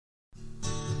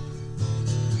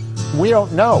We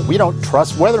don't know. We don't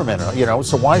trust weathermen,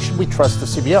 so why should we trust the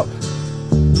CBO?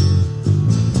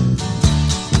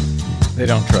 They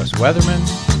don't trust weathermen.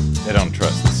 They don't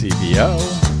trust the CBO.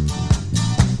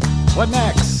 What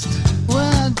next? Well,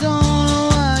 I don't know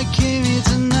why I came here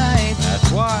tonight.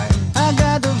 That's why. I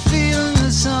got the feeling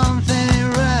that something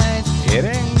ain't right. It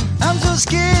ain't. I'm so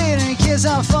scared in case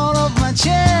I fall off my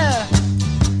chair.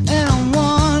 And I'm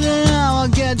wondering how I'll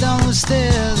get down the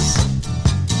stairs.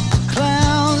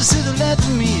 Clowns to the left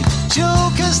of me,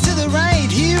 jokers to the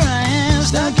right. Here I am,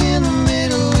 stuck in the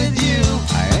middle with you.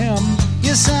 I am.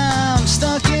 Yes, I'm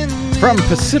stuck in the middle. From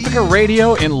Pacifica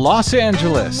Radio in Los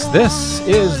Angeles, this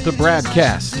is the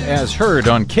BradCast, as heard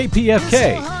on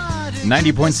KPFK,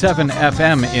 90.7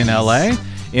 FM in LA.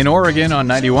 In Oregon on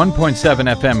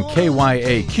 91.7 FM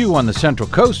KYAQ on the Central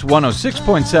Coast,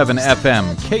 106.7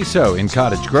 FM KSO in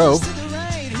Cottage Grove.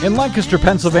 In Lancaster,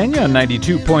 Pennsylvania on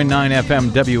 92.9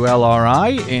 FM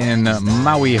WLRI. In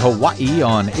Maui, Hawaii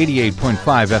on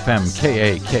 88.5 FM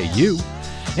KAKU.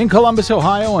 In Columbus,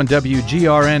 Ohio on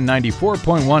WGRN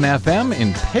 94.1 FM.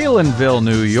 In Palinville,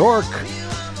 New York,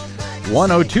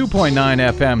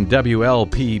 102.9 FM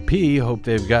WLPP. Hope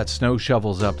they've got snow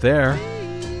shovels up there.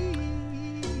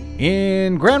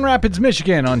 In Grand Rapids,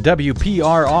 Michigan on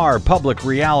WPRR Public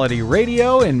Reality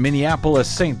Radio, in Minneapolis,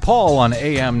 St. Paul on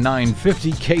AM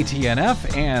 950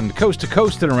 KTNF, and coast to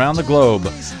coast and around the globe.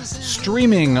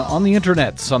 Streaming on the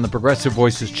internets on the Progressive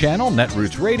Voices channel,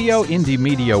 Netroots Radio, Indie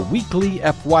Media Weekly,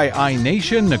 FYI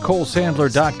Nation,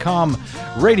 NicoleSandler.com,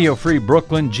 Radio Free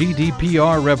Brooklyn,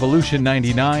 GDPR Revolution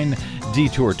 99,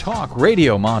 Detour Talk,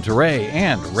 Radio Monterey,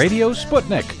 and Radio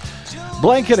Sputnik.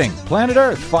 Blanketing Planet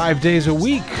Earth 5 days a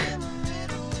week.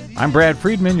 I'm Brad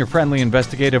Friedman, your friendly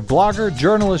investigative blogger,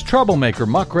 journalist, troublemaker,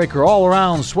 muckraker,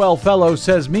 all-around swell fellow,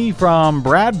 says me from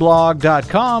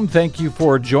bradblog.com. Thank you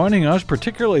for joining us,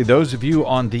 particularly those of you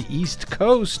on the East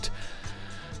Coast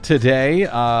today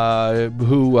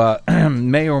who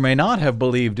may or may not have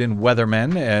believed in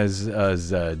weathermen, as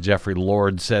Jeffrey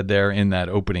Lord said there in that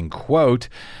opening quote.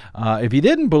 If you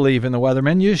didn't believe in the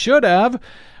weathermen, you should have.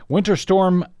 Winter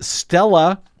Storm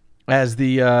Stella, as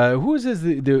the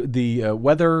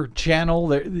Weather Channel.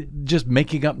 They're just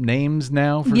making up names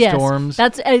now for storms.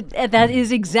 That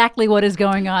is exactly what is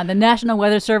going on. The National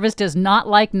Weather Service does not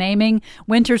like naming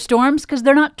winter storms because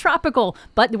they're not tropical,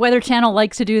 but the Weather Channel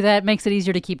likes to do that. Makes it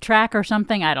easier to keep track or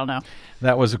something. I don't know.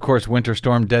 That was, of course, Winter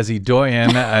Storm Desi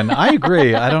Doyen, and I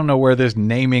agree. I don't know where this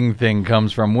naming thing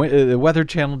comes from. The Weather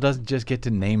Channel doesn't just get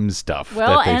to name stuff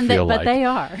that they feel like. But they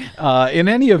are. In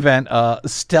any event,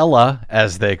 Stella,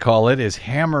 as they call it, is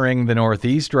hammering the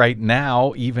Northeast right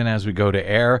now, even as we go to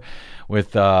air,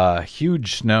 with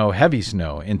huge snow, heavy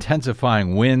snow,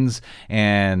 intensifying winds,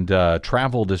 and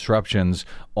travel disruptions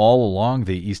all along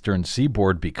the eastern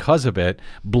seaboard because of it.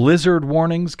 Blizzard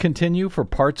warnings continue for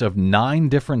parts of 9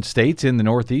 different states in the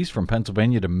Northeast, from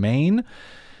Pennsylvania to Maine.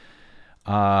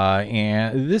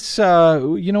 And this,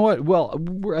 you know what? Well,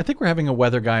 I think we're having a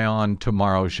weather guy on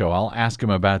tomorrow's show. I'll ask him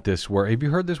about this word. Have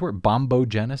you heard this word,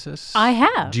 bombogenesis? I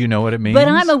have. Do you know what it means? But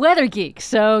I'm a weather geek,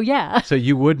 so yeah. So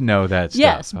you would know that stuff.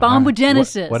 Yes,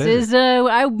 bombogenesis what is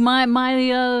my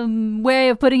way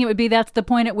of putting it would be that's the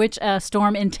point at which a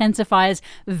storm intensifies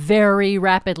very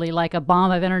rapidly, like a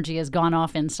bomb of energy has gone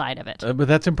off inside of it. But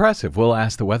that's impressive. We'll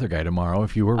ask the weather guy tomorrow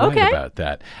if you were right about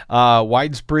that.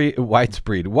 Widespread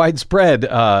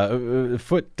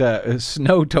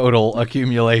snow total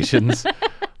accumulations.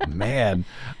 Man,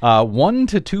 1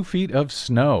 to 2 feet of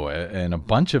snow in a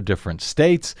bunch of different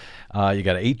states. You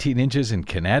got 18 inches in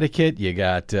Connecticut. You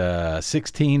got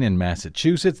 16 in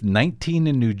Massachusetts, 19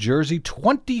 in New Jersey,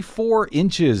 24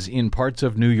 inches in parts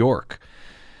of New York.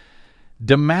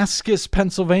 Damascus,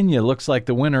 Pennsylvania looks like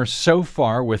the winner so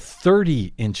far with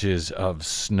 30 inches of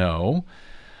snow.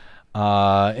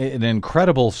 An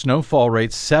incredible snowfall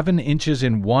rate, 7 inches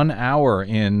in 1 hour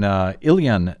in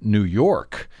Ilion, New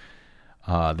York.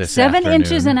 This 7 afternoon.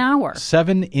 inches an hour.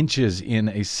 7 inches in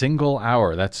a single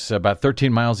hour. That's about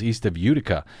 13 miles east of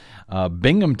Utica.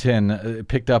 Binghamton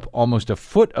picked up almost a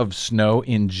foot of snow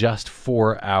in just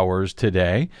 4 hours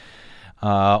today.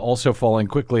 Also falling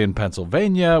quickly in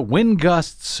Pennsylvania. Wind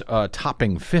gusts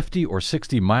topping 50 or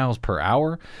 60 miles per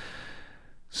hour.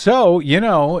 So,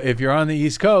 if you're on the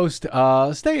East Coast,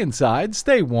 stay inside,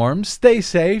 stay warm, stay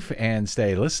safe, and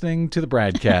stay listening to the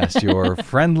BradCast, your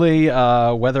friendly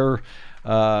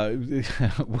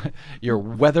your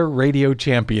weather radio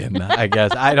champion, I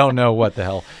guess. I don't know what the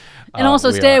hell. And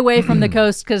also stay away from the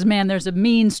coast because, man, there's a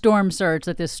mean storm surge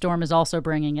that this storm is also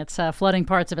bringing. It's flooding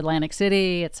parts of Atlantic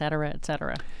City, et cetera, et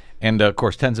cetera. And, of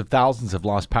course, tens of thousands have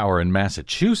lost power in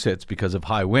Massachusetts because of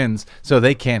high winds, so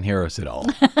they can't hear us at all.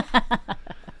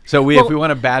 So if we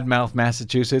want to badmouth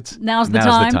Massachusetts, now's the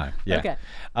time. Yeah. Okay.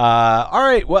 All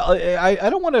right. Well, I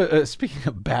don't want to, speaking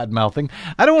of bad-mouthing,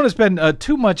 I don't want to spend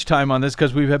too much time on this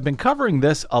because we have been covering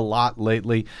this a lot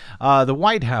lately. The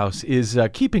White House is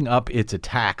keeping up its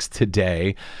attacks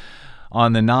today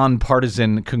on the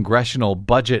nonpartisan Congressional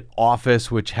Budget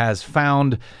Office, which has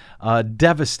found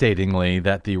devastatingly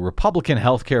that the Republican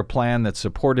health care plan that's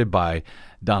supported by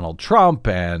Donald Trump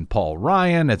and Paul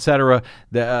Ryan, et cetera,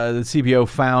 the CBO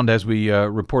found, as we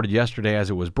reported yesterday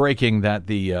as it was breaking, that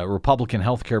the Republican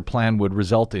health care plan would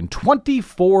result in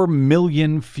 24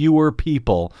 million fewer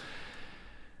people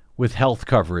with health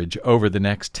coverage over the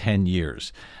next 10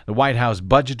 years. The White House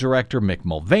Budget Director, Mick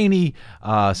Mulvaney,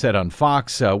 said on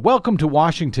Fox, "Welcome to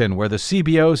Washington, where the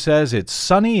CBO says it's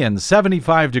sunny and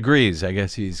 75 degrees." I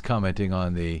guess he's commenting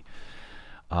on the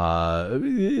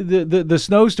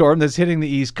snowstorm that's hitting the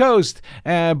East Coast,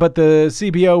 but the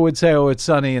CBO would say, oh, it's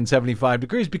sunny and 75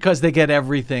 degrees because they get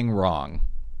everything wrong.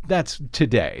 That's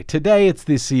today. Today, it's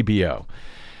the CBO.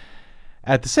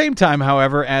 At the same time,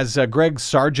 however, as Greg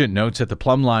Sargent notes at the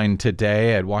Plumb Line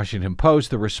today at Washington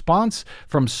Post, the response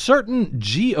from certain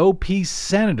GOP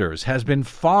senators has been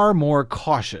far more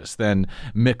cautious than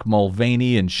Mick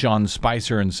Mulvaney and Sean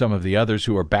Spicer and some of the others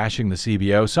who are bashing the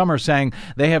CBO. Some are saying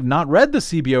they have not read the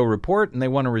CBO report and they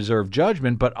want to reserve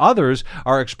judgment, but others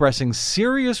are expressing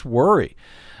serious worry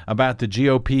about the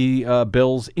GOP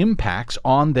bill's impacts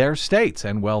on their states,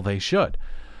 and well, they should.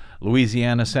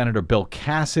 Louisiana Senator Bill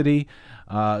Cassidy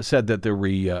said that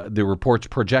the report's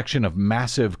projection of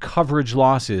massive coverage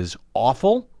loss is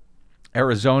awful.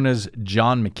 Arizona's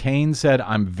John McCain said,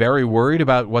 "I'm very worried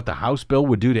about what the House bill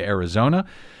would do to Arizona."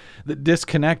 The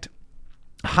disconnect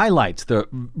highlights the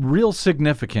real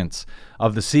significance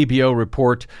of the CBO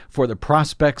report for the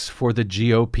prospects for the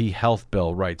GOP health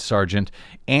bill, writes Sargent,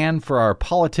 and for our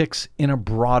politics in a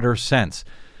broader sense.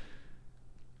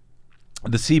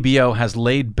 The CBO has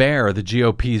laid bare the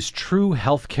GOP's true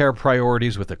health care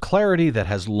priorities with a clarity that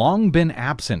has long been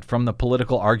absent from the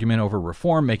political argument over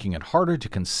reform, making it harder to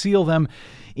conceal them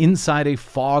inside a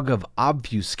fog of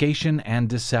obfuscation and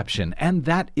deception. And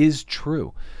that is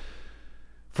true.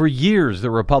 For years,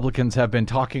 the Republicans have been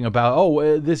talking about,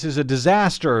 this is a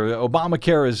disaster.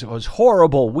 Obamacare is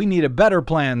horrible. We need a better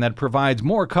plan that provides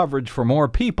more coverage for more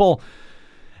people.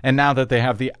 And now that they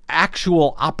have the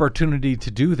actual opportunity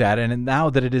to do that, and now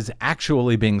that it is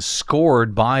actually being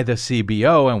scored by the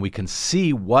CBO, and we can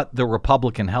see what the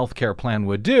Republican health care plan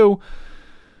would do,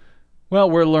 well,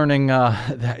 we're learning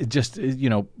that just,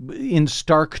 in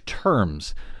stark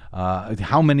terms,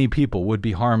 how many people would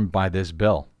be harmed by this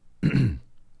bill.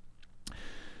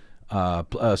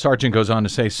 Sargent goes on to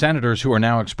say senators who are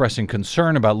now expressing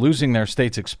concern about losing their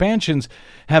state's expansions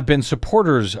have been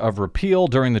supporters of repeal.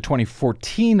 During the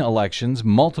 2014 elections,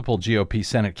 multiple GOP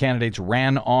Senate candidates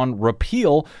ran on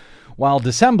repeal while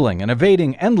dissembling and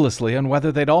evading endlessly on whether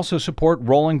they'd also support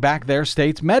rolling back their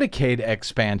state's Medicaid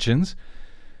expansions.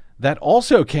 That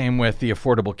also came with the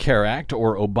Affordable Care Act,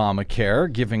 or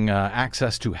Obamacare, giving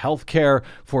access to health care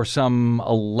for some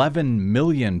 11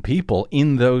 million people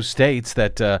in those states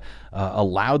that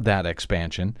allowed that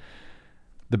expansion.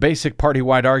 The basic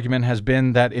party-wide argument has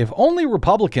been that if only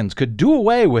Republicans could do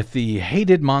away with the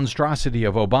hated monstrosity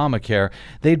of Obamacare,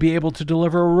 they'd be able to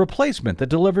deliver a replacement that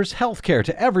delivers health care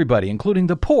to everybody, including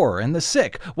the poor and the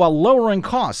sick, while lowering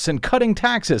costs and cutting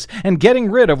taxes and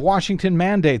getting rid of Washington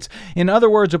mandates. In other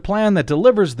words, a plan that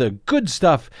delivers the good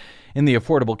stuff in the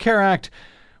Affordable Care Act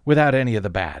without any of the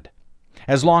bad.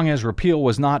 As long as repeal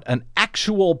was not an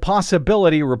actual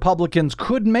possibility, Republicans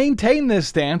could maintain this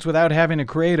stance without having to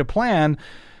create a plan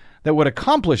that would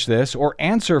accomplish this or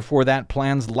answer for that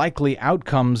plan's likely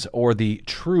outcomes or the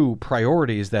true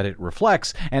priorities that it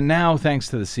reflects. And now, thanks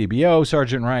to the CBO,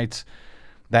 Sargent writes,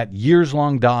 that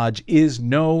years-long dodge is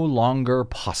no longer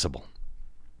possible.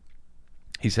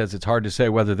 He says it's hard to say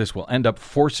whether this will end up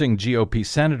forcing GOP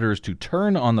senators to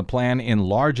turn on the plan in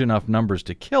large enough numbers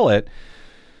to kill it,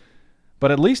 but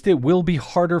at least it will be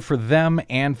harder for them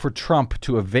and for Trump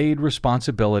to evade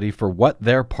responsibility for what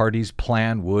their party's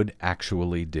plan would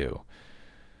actually do.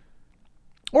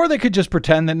 Or they could just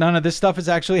pretend that none of this stuff is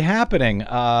actually happening.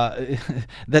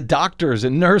 That doctors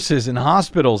and nurses and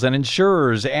hospitals and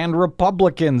insurers and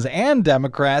Republicans and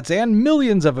Democrats and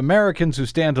millions of Americans who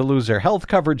stand to lose their health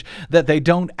coverage, that they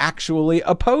don't actually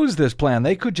oppose this plan.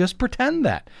 They could just pretend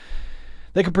that.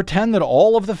 They could pretend that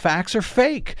all of the facts are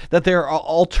fake, that there are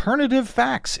alternative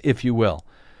facts, if you will.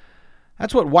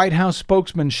 That's what White House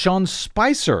spokesman Sean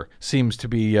Spicer seems to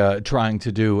be trying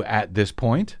to do at this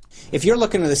point. If you're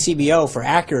looking at the CBO for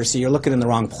accuracy, you're looking in the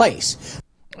wrong place.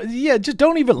 Yeah, just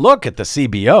don't even look at the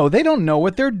CBO. They don't know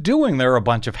what they're doing. They're a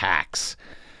bunch of hacks.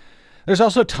 There's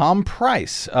also Tom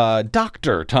Price,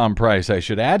 Dr. Tom Price, I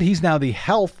should add. He's now the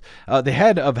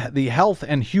head of the Health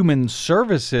and Human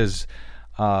Services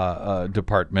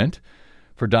Department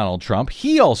for Donald Trump.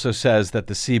 He also says that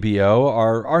the CBO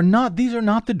are not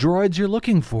the droids you're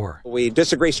looking for. We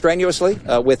disagree strenuously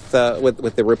with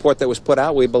the report that was put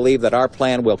out. We believe that our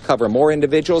plan will cover more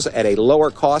individuals at a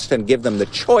lower cost and give them the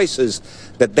choices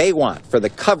that they want, for the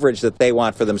coverage that they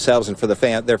want for themselves and for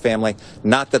their family,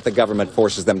 not that the government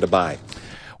forces them to buy.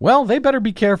 Well, they better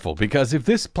be careful, because if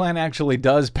this plan actually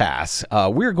does pass,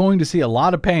 we're going to see a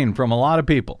lot of pain from a lot of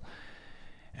people.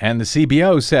 And the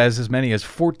CBO says as many as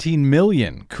 14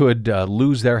 million could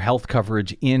lose their health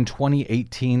coverage in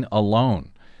 2018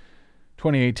 alone.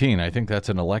 2018, I think that's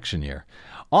an election year.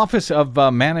 Office of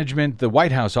Management, the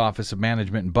White House Office of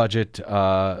Management and Budget,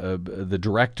 the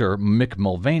director, Mick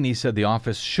Mulvaney, said the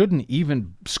office shouldn't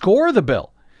even score the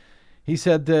bill. He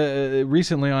said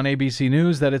recently on ABC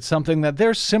News that it's something that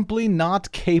they're simply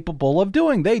not capable of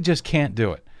doing. They just can't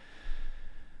do it.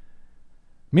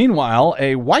 Meanwhile,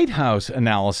 a White House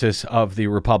analysis of the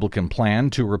Republican plan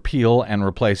to repeal and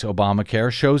replace Obamacare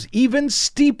shows even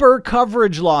steeper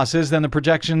coverage losses than the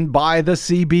projection by the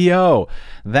CBO.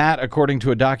 That, according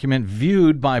to a document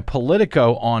viewed by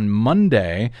Politico on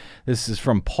Monday. This is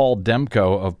from Paul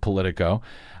Demko of Politico.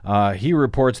 He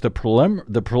reports the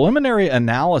preliminary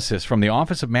analysis from the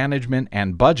Office of Management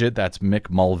and Budget, that's Mick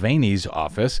Mulvaney's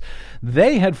office.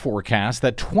 They had forecast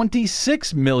that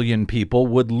 26 million people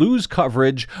would lose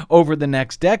coverage over the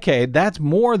next decade. That's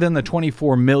more than the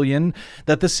 24 million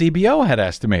that the CBO had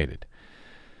estimated.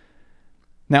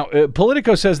 Now,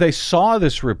 Politico says they saw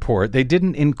this report. They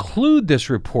didn't include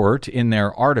this report in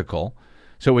their article,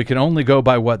 so we can only go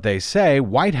by what they say.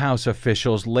 White House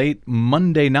officials late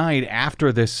Monday night,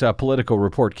 after this Politico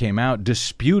report came out,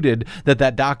 disputed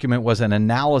that document was an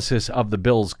analysis of the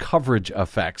bill's coverage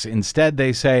effects. Instead,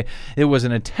 they say it was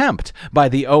an attempt by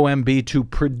the OMB to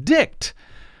predict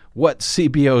what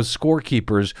CBO's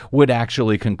scorekeepers would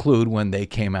actually conclude when they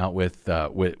came out with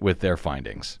their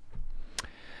findings.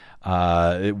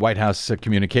 White House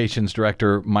Communications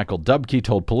Director Michael Dubke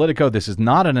told Politico, this is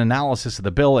not an analysis of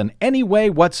the bill in any way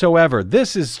whatsoever.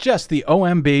 This is just the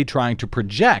OMB trying to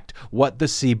project what the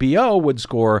CBO would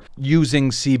score using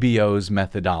CBO's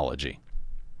methodology.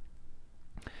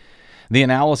 The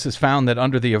analysis found that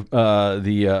under the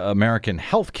American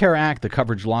Health Care Act, the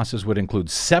coverage losses would include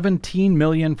 17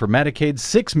 million for Medicaid,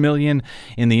 6 million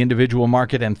in the individual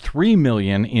market, and 3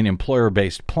 million in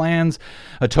employer-based plans.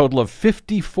 A total of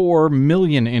 54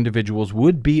 million individuals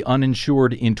would be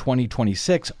uninsured in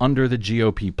 2026 under the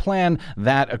GOP plan.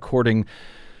 That, according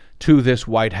to this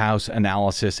White House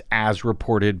analysis as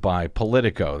reported by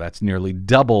Politico. That's nearly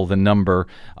double the number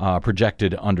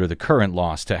projected under the current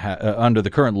law to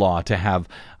have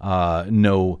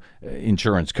no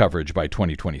insurance coverage by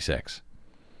 2026.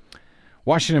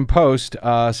 Washington Post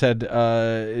reports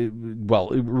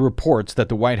that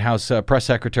the White House press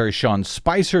secretary Sean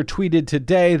Spicer tweeted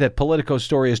today that Politico's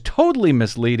story is totally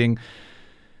misleading.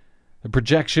 The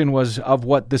projection was of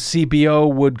what the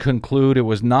CBO would conclude. It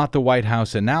was not the White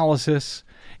House analysis.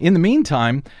 In the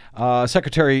meantime,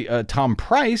 Secretary Tom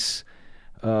Price,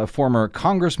 former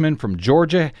congressman from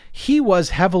Georgia, he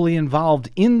was heavily involved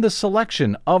in the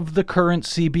selection of the current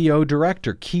CBO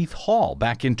director, Keith Hall,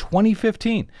 back in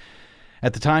 2015.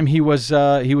 At the time, he was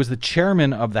the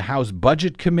chairman of the House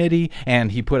Budget Committee,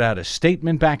 and he put out a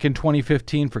statement back in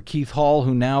 2015 for Keith Hall,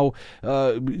 who now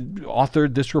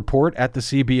authored this report at the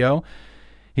CBO.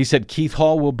 He said Keith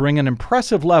Hall will bring an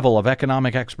impressive level of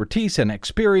economic expertise and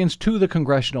experience to the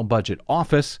Congressional Budget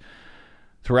Office.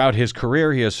 Throughout his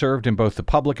career, he has served in both the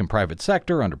public and private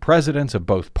sector under presidents of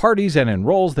both parties and in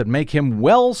roles that make him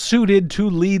well-suited to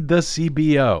lead the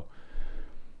CBO.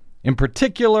 In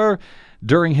particular,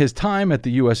 during his time at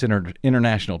the U.S.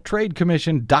 International Trade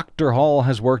Commission, Dr. Hall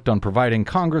has worked on providing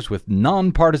Congress with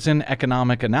nonpartisan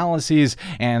economic analyses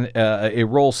and a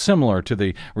role similar to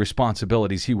the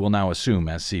responsibilities he will now assume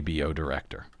as CBO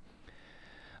director.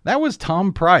 That was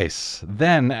Tom Price,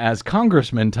 then as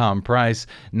Congressman Tom Price,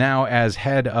 now as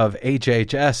head of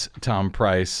HHS Tom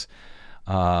Price,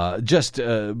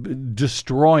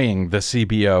 destroying the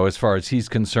CBO as far as he's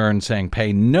concerned, saying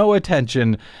pay no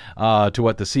attention to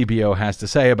what the CBO has to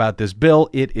say about this bill.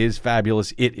 It is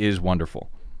fabulous. It is wonderful.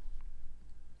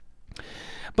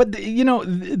 But,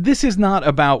 this is not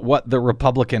about what the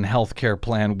Republican health care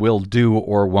plan will do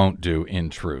or won't do in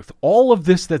truth. All of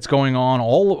this that's going on,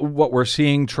 all of what we're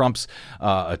seeing, Trump's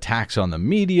attacks on the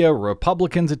media,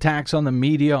 Republicans' attacks on the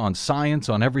media, on science,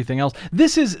 on everything else,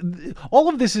 all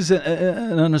of this is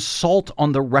an assault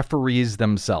on the referees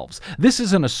themselves. This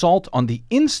is an assault on the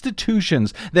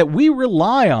institutions that we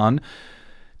rely on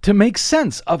to make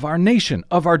sense of our nation,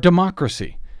 of our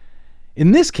democracy.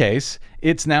 In this case,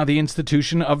 it's now the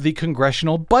institution of the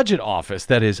Congressional Budget Office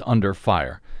that is under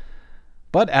fire.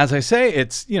 But as I say,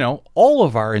 it's, all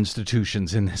of our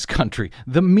institutions in this country,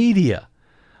 the media,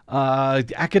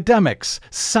 academics,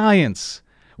 science.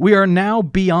 We are now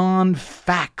beyond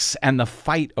facts and the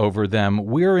fight over them.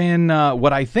 We're in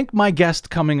what I think my guest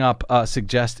coming up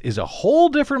suggests is a whole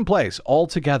different place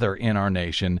altogether in our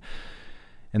nation.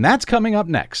 And that's coming up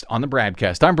next on the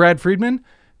BradCast. I'm Brad Friedman.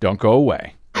 Don't go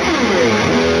away.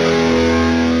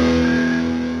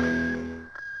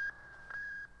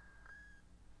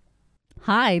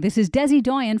 Hi, this is Desi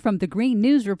Doyen from the Green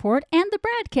News Report and the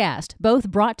BradCast, both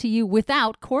brought to you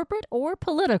without corporate or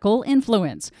political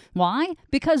influence. Why?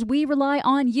 Because we rely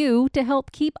on you to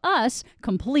help keep us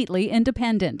completely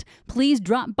independent. Please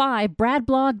drop by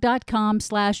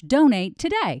bradblog.com/donate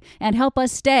today and help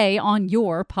us stay on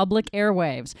your public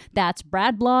airwaves. That's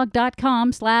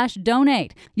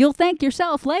bradblog.com/donate. You'll thank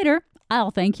yourself later. I'll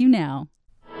thank you now.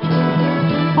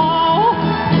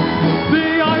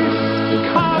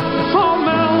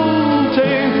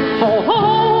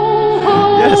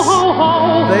 Yes,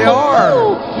 they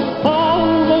are.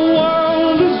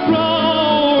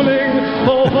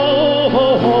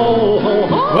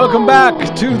 Welcome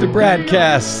back to the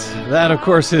BradCast. That, of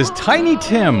course, is Tiny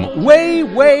Tim, way,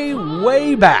 way,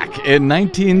 way back in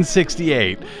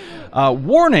 1968,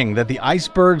 warning that the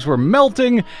icebergs were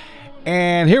melting.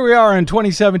 And here we are in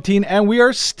 2017, and we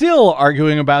are still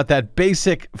arguing about that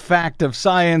basic fact of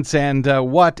science and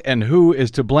what and who is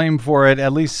to blame for it.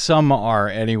 At least some are,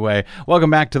 anyway.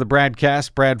 Welcome back to the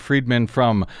BradCast. Brad Friedman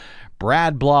from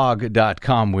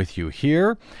bradblog.com with you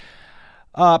here.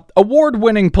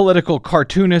 Award-winning political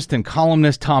cartoonist and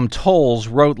columnist Tom Tolles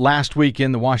wrote last week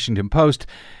in the Washington Post,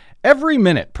 "Every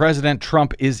minute President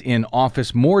Trump is in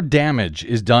office, more damage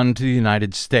is done to the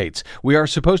United States. We are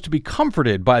supposed to be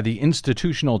comforted by the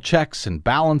institutional checks and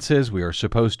balances. We are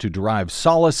supposed to derive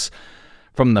solace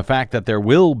from the fact that there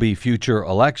will be future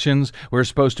elections. We're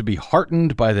supposed to be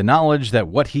heartened by the knowledge that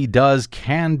what he does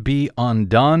can be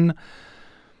undone."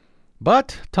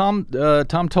 But Tom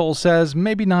Tolles says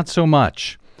maybe not so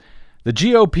much. The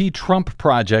GOP Trump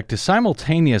project is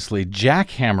simultaneously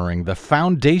jackhammering the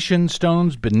foundation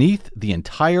stones beneath the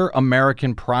entire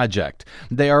American project.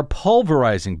 They are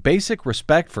pulverizing basic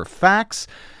respect for facts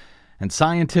and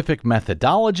scientific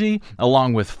methodology,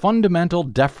 along with fundamental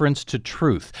deference to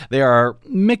truth. They are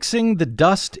mixing the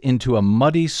dust into a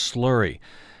muddy slurry.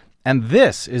 And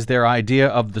this is their idea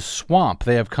of the swamp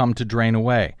they have come to drain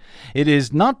away. It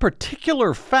is not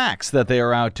particular facts that they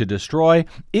are out to destroy.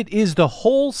 It is the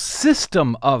whole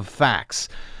system of facts.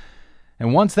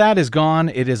 And once that is gone,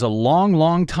 it is a long,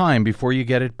 long time before you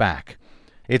get it back.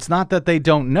 It's not that they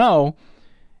don't know.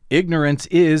 Ignorance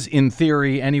is, in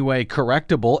theory anyway,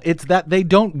 correctable. It's that they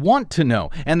don't want to know,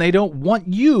 and they don't want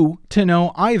you to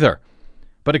know either.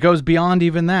 But it goes beyond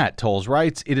even that, Tolles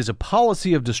writes. It is a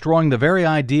policy of destroying the very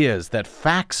ideas that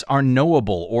facts are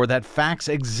knowable or that facts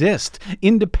exist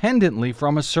independently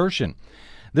from assertion.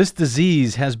 This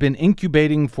disease has been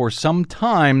incubating for some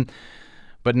time,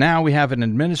 but now we have an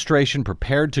administration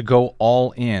prepared to go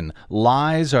all in.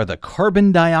 Lies are the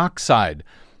carbon dioxide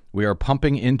we are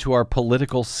pumping into our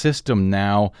political system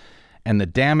now, and the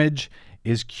damage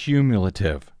is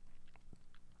cumulative.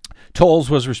 Tolles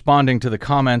was responding to the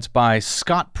comments by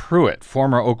Scott Pruitt,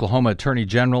 former Oklahoma Attorney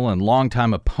General and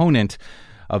longtime opponent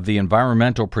of the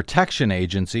Environmental Protection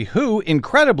Agency, who,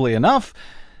 incredibly enough,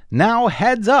 now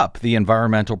heads up the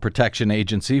Environmental Protection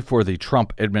Agency for the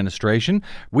Trump administration.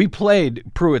 We played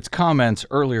Pruitt's comments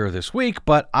earlier this week,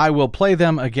 but I will play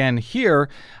them again here.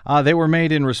 They were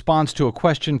made in response to a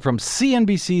question from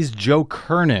CNBC's Joe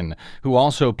Kernan, who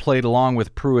also played along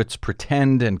with Pruitt's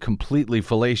pretend and completely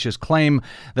fallacious claim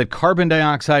that carbon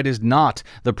dioxide is not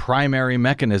the primary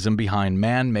mechanism behind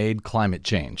man-made climate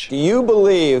change. Do you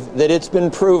believe that it's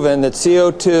been proven that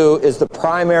CO2 is the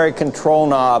primary control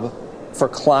knob for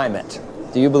climate?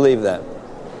 Do you believe that?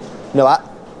 No,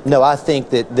 I think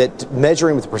that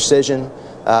measuring with precision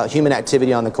human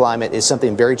activity on the climate is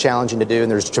something very challenging to do,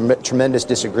 and there's tremendous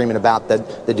disagreement about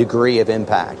the degree of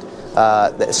impact.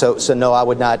 So no, I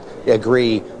would not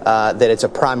agree that it's a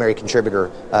primary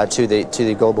contributor to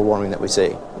the global warming that we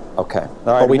see. Okay. All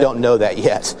right. But we don't know that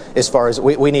yet. As far as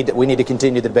we need to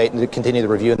continue the debate and to continue the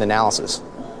review and the analysis.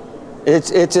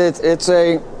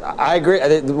 I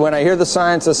agree. When I hear the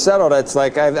science is settled, it's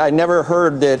like I never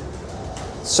heard that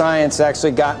science actually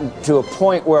gotten to a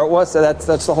point where it was.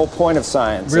 That's the whole point of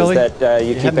science. Really? Is that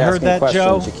you keep asking questions.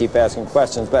 Joe? You keep asking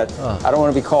questions, but I don't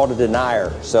want to be called a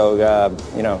denier. So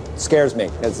it scares me.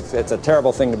 It's a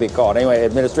terrible thing to be called. Anyway,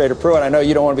 Administrator Pruitt, I know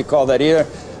you don't want to be called that either.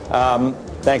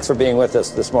 Thanks for being with us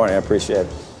this morning. I appreciate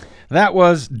it. That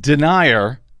was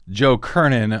denier Joe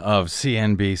Kernan of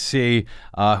CNBC,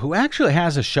 who actually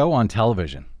has a show on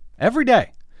television every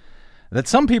day that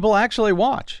some people actually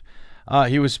watch.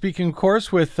 He was speaking, of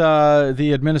course, with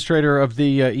the administrator of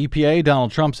the EPA,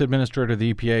 Donald Trump's administrator of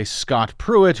the EPA, Scott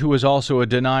Pruitt, who is also a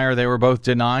denier. They were both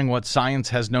denying what science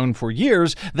has known for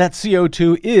years, that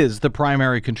CO2 is the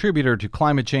primary contributor to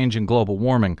climate change and global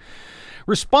warming.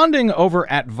 Responding over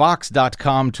at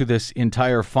Vox.com to this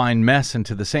entire fine mess and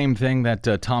to the same thing that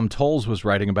Tom Tolles was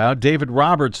writing about, David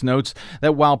Roberts notes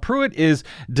that while Pruitt is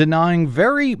denying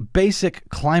very basic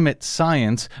climate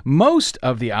science, most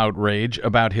of the outrage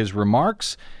about his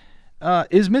remarks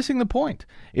is missing the point.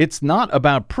 It's not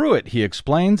about Pruitt, he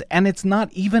explains, and it's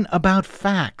not even about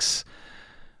facts.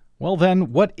 Well,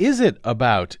 then, what is it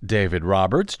about, David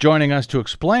Roberts? Joining us to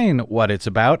explain what it's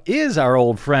about is our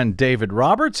old friend David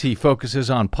Roberts. He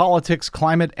focuses on politics,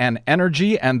 climate, and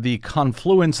energy and the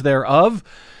confluence thereof.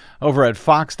 Over at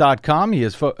Fox.com, he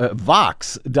is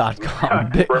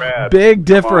Vox.com. Big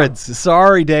difference.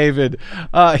 Sorry, David.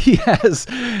 He has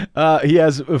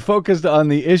focused on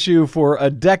the issue for a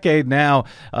decade now,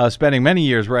 spending many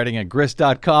years writing at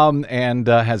Grist.com, and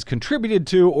has contributed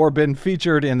to or been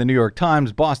featured in the New York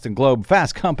Times, Boston Globe,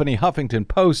 Fast Company, Huffington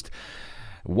Post,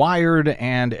 Wired,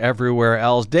 and everywhere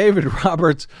else. David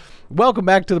Roberts, welcome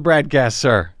back to the BradCast,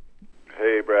 sir.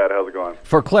 Hey, Brad, how's it going?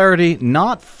 For clarity,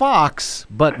 not Fox,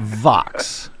 but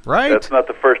Vox, right? That's not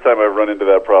the first time I've run into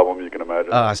that problem, you can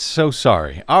imagine. So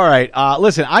sorry. All right.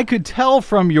 Listen, I could tell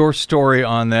from your story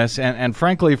on this, and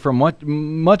frankly, from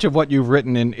much of what you've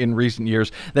written in recent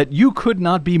years, that you could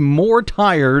not be more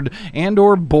tired and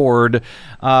or bored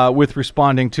with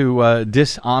responding to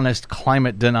dishonest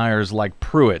climate deniers like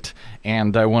Pruitt.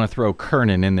 And I want to throw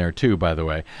Kernan in there, too, by the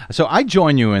way. So I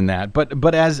join you in that.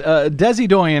 But as Desi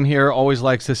Doyen here always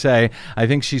likes to say, I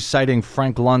think she's citing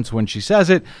Frank Luntz when she says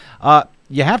it,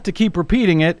 you have to keep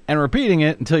repeating it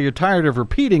until you're tired of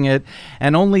repeating it,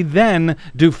 and only then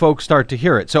do folks start to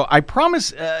hear it. So I promise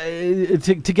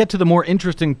to get to the more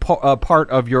interesting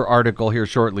part of your article here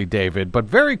shortly, David. But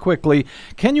very quickly,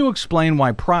 can you explain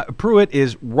why Pruitt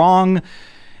is wrong?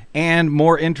 And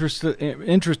more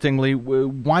interestingly,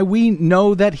 why we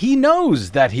know that he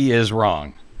knows that he is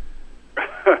wrong.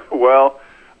 Well,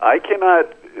 I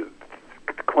cannot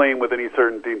claim with any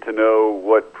certainty to know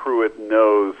what Pruitt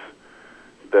knows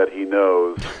that he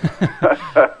knows.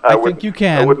 I think you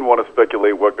can. I wouldn't want to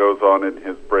speculate what goes on in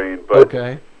his brain, but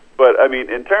okay. But I mean,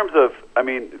 in terms of,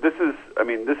 this is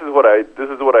what I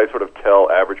sort of tell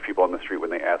average people on the street when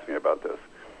they ask me about this.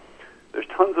 There's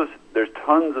tons of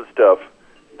stuff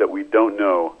that we don't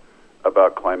know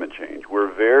about climate change.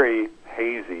 We're very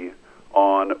hazy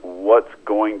on what's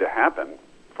going to happen,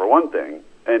 for one thing,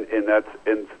 and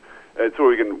so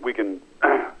we can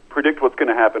predict what's going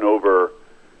to happen over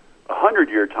a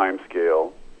 100-year time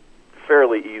scale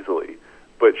fairly easily.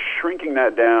 But shrinking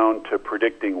that down to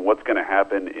predicting what's going to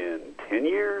happen in 10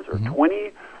 years or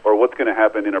 20, or what's going to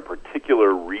happen in a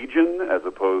particular region as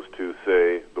opposed to,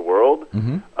 say, the world,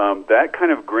 that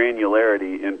kind of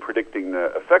granularity in predicting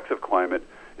the effects of climate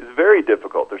is very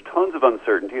difficult. There's tons of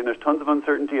uncertainty, and there's tons of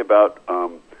uncertainty about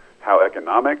how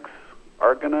economics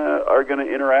are gonna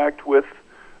interact with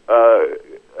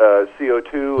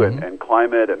CO2 and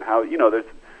climate, and how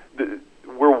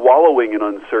we're wallowing in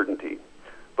uncertainty.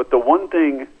 But the one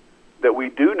thing that we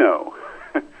do know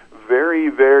very,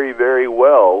 very, very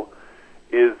well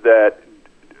is that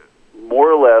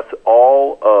more or less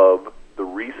all of the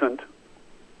recent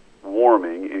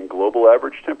warming in global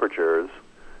average temperatures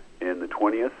in the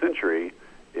 20th century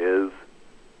is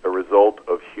a result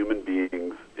of human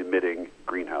beings emitting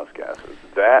greenhouse gases.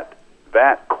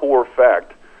 That core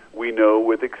fact we know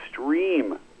with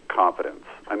extreme confidence.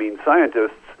 I mean,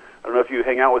 scientists, I don't know if you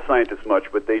hang out with scientists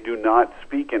much, but they do not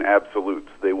speak in absolutes.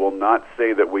 They will not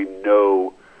say that we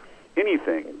know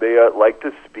anything. They like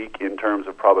to speak in terms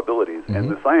of probabilities. And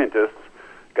the scientists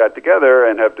got together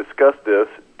and have discussed this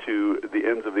to the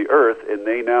ends of the earth, and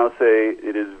they now say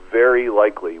it is very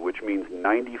likely, which means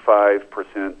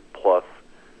 95% plus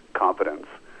confidence,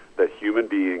 that human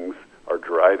beings are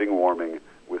driving warming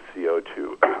with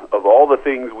CO2. Of all the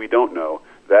things we don't know,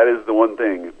 That is the one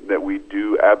thing that we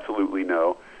do absolutely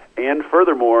know. And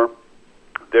furthermore,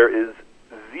 there is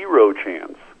zero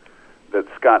chance that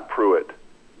Scott Pruitt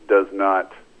is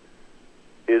not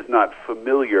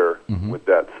familiar with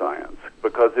that science,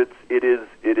 because it is.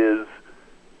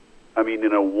 I mean,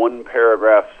 in a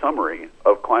one-paragraph summary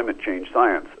of climate change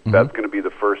science, that's going to be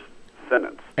the first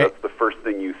sentence. That's the first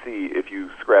thing you see if you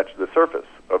scratch the surface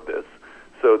of this.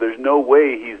 So there's no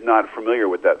way he's not familiar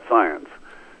with that science.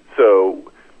 So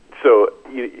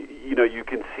you know, you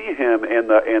can see him and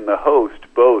the host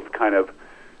both kind of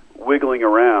wiggling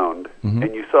around,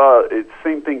 and you saw it's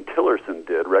same thing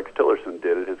Rex Tillerson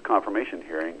did at his confirmation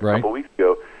hearing a couple weeks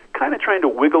ago, kind of trying to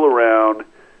wiggle around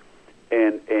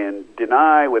and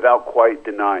deny without quite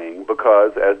denying,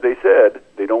 because, as they said,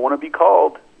 they don't want to be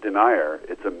called denier.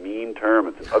 It's a mean term.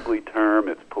 It's an ugly term.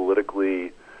 It's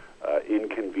politically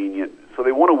inconvenient. So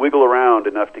they want to wiggle around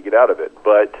enough to get out of it.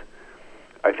 But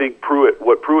I think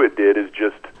what Pruitt did is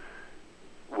just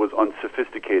was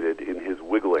unsophisticated in his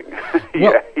wiggling.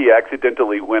 He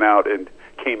accidentally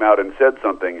came out and said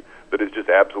something that is just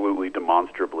absolutely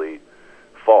demonstrably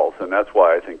false, and that's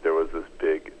why I think there was this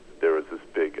big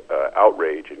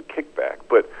outrage and kickback.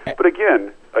 But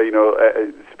again,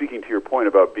 speaking to your point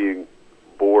about being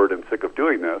bored and sick of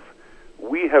doing this,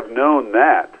 we have known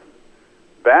that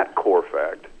core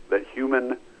fact, that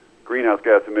human greenhouse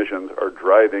gas emissions are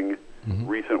driving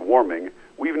recent warming.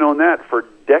 We've known that for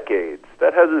decades.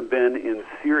 That hasn't been in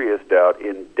serious doubt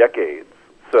in decades.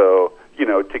 So,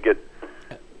 to get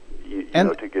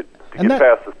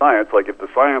past the science, like if the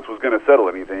science was going to settle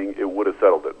anything, it would have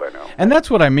settled it by now. And that's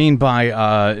what I mean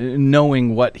by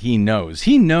knowing what he knows.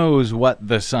 He knows what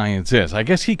the science is. I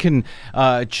guess he can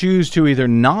choose to either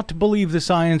not believe the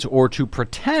science or to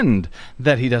pretend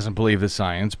that he doesn't believe the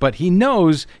science, but he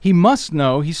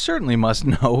certainly must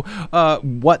know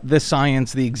what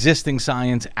the existing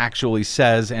science actually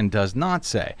says and does not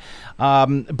say.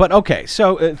 But okay,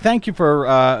 so thank you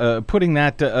for putting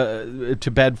that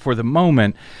to bed for the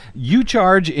moment. You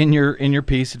charge in your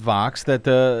piece at Vox that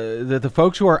the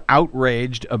folks who are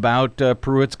outraged about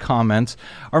Pruitt's comments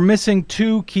are missing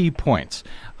two key points.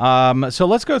 So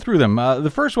let's go through them. The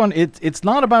first one, it's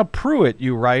not about Pruitt,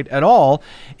 you write, at all.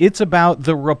 It's about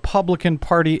the Republican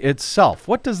Party itself.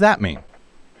 What does that mean?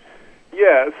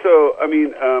 Yeah, so, I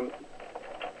mean, I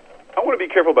want to be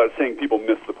careful about saying people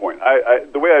miss the point.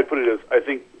 The way I'd put it is, I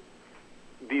think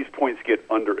these points get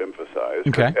underemphasized.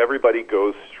 Okay. Everybody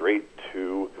goes straight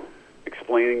to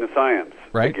explaining the science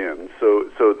again. So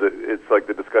it's like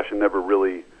the discussion never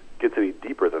really gets any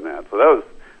deeper than that. So that was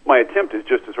my attempt, is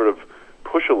just to sort of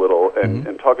push a little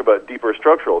and talk about deeper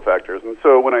structural factors. And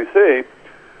so when I say,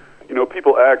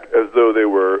 people act as though they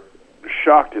were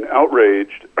shocked and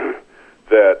outraged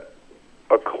that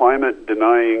a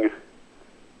climate-denying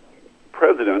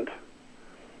president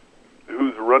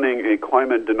who's running a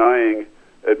climate-denying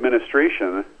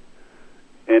administration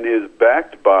and is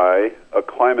backed by a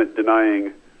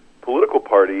climate-denying political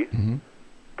party,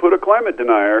 put a climate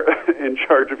denier in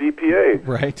charge of EPA.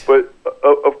 Right. But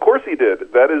of course he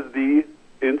did. That is the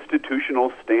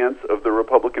institutional stance of the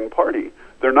Republican Party.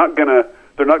 They're not gonna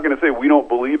say we don't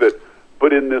believe it,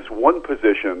 but in this one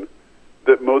position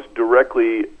that most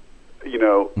directly,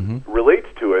 relates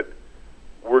to it,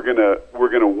 we're gonna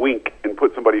wink and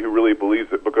put somebody who really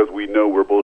believes it because we know we're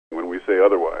bullshitting when we say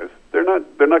otherwise. They're not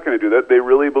going to do that. They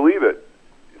really believe it.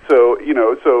 So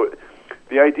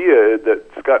the idea that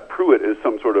Scott Pruitt is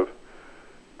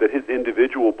that his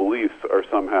individual beliefs are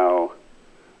somehow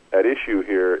at issue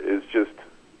here is just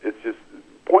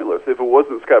pointless. If it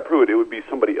wasn't Scott Pruitt, it would be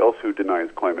somebody else who denies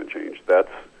climate change.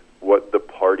 That's what the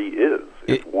party is.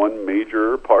 It's one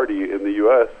major party in the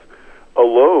U.S.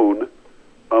 alone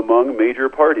among major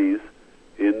parties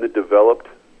in the developed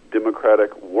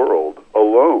democratic world,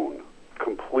 alone,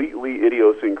 completely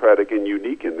idiosyncratic and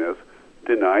unique in this,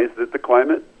 denies that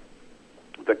climate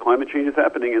change is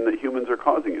happening and that humans are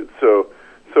causing it. So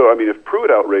I mean, if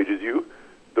Pruitt outrages you,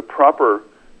 the proper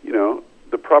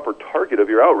target of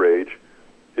your outrage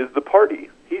is the party.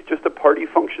 He's just a party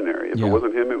functionary. If it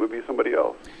wasn't him, it would be somebody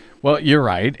else. Well, you're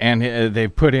right, and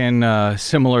they've put in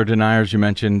similar deniers. You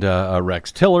mentioned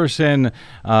Rex Tillerson,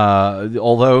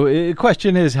 although the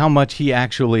question is how much he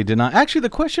actually denies. Actually, the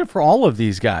question for all of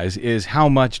these guys is how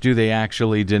much do they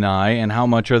actually deny, and how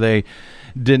much are they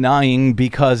denying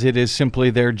because it is simply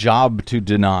their job to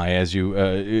deny, as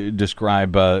you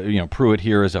describe Pruitt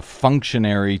here as a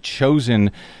functionary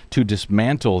chosen to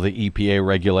dismantle the EPA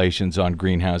regulations on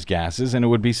greenhouse gases, and it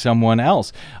would be someone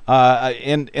else.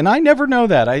 And I never know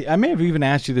that. I may have even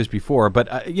asked you this before,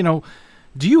 but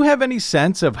do you have any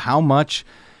sense of how much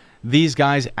these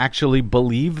guys actually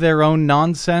believe their own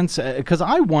nonsense? Because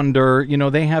I wonder,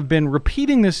 they have been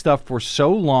repeating this stuff for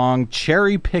so long,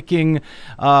 cherry-picking,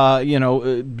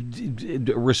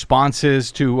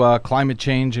 responses to climate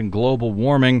change and global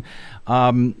warming.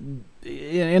 And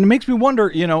it makes me wonder,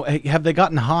 have they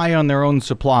gotten high on their own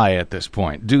supply at this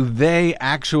point? Do they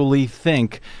actually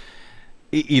think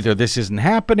either this isn't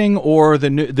happening or the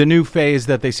new phase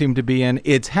that they seem to be in,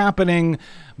 it's happening,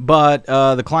 but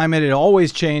the climate, it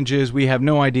always changes. We have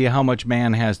no idea how much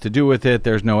man has to do with it.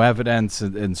 There's no evidence,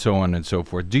 and so on and so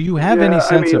forth. Do you have any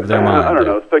sense of their mind? I don't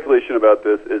know. Speculation about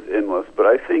this is endless, but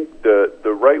I think the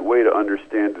right way to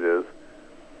understand it is,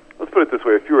 let's put it this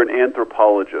way. If you're an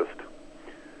anthropologist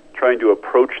trying to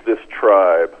approach this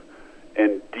tribe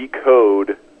and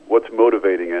decode what's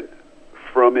motivating it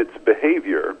from its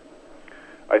behavior,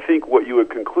 I think what you would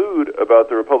conclude about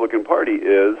the Republican Party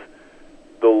is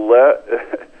the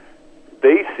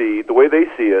way they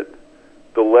see it,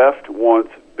 the left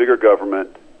wants bigger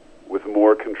government with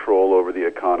more control over the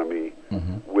economy,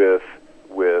 with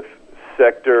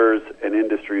sectors and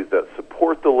industries that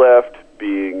support the left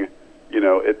being,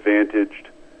 advantaged,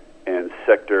 and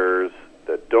sectors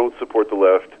that don't support the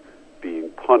left being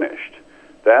punished.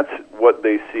 That's what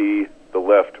they see the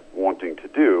left wanting to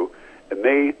do, and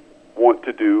they want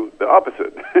to do the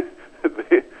opposite.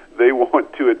 They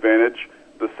want to advantage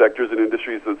the sectors and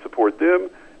industries that support them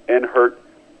and hurt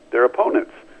their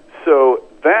opponents. So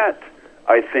that,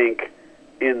 I think,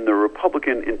 in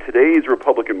today's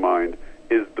Republican mind,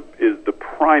 is the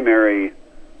primary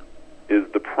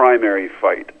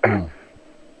fight. So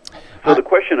the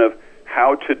question of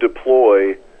how to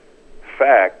deploy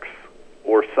facts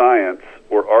or science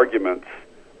or arguments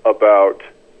about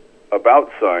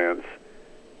science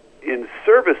in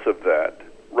service of that,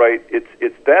 right? It's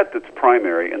that's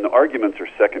primary, and the arguments are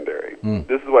secondary.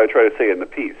 This is what I try to say in the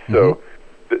piece. So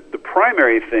the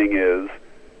primary thing is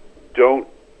don't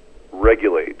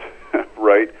regulate,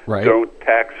 right? Don't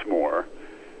tax more.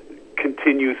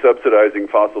 Continue subsidizing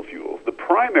fossil fuels. The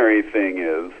primary thing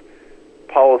is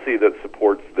policy that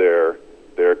supports their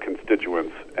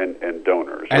constituents and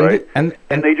donors, right? And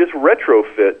they just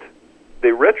retrofit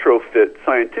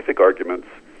scientific arguments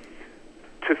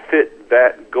to fit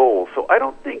that goal. So I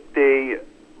don't think they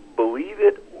believe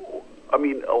it. I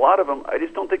mean, a lot of them, I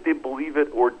just don't think they believe it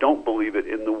or don't believe it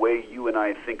in the way you and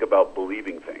I think about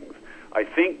believing things. I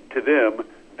think to them,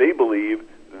 they believe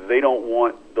they don't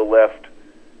want the left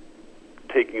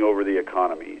taking over the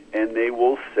economy, and they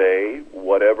will say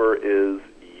whatever is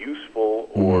useful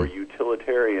or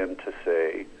utilitarian to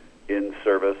say in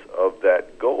service of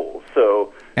that goal.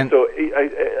 So in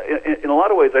a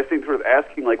lot of ways, I think sort of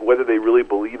asking like whether they really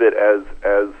believe it as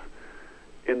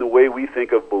in the way we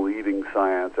think of believing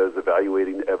science, as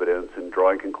evaluating the evidence and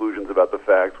drawing conclusions about the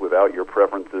facts without your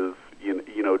preferences,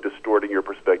 distorting your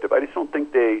perspective. I just don't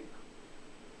think they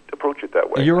approach it that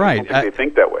way. You're right. I don't think they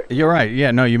think that way. You're right.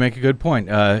 Yeah, no, you make a good point.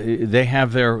 They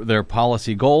have their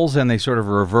policy goals, and they sort of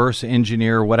reverse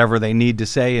engineer whatever they need to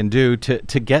say and do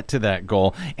to get to that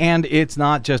goal. And it's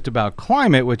not just about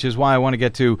climate, which is why I want to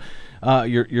get to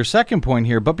your second point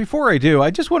here. But before I do, I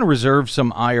just want to reserve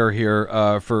some ire here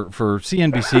for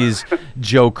CNBC's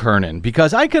Joe Kernan,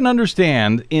 because I can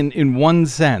understand in one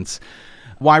sense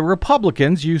why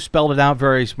Republicans, you spelled it out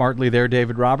very smartly there,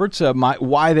 David Roberts,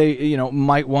 why they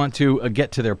might want to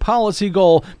get to their policy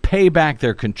goal, pay back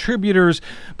their contributors.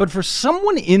 But for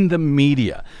someone in the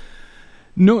media,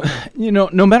 no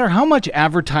matter how much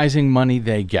advertising money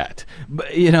they get,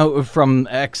 from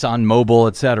ExxonMobil,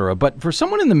 et cetera, but for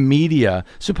someone in the media,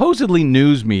 supposedly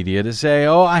news media, to say,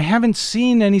 "Oh, I haven't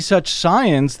seen any such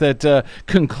science that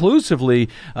conclusively,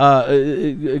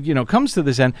 comes to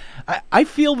this end," I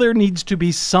feel there needs to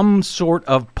be some sort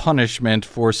of punishment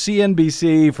for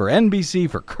CNBC, for NBC,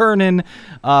 for Kernan,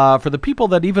 for the people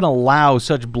that even allow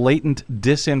such blatant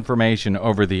disinformation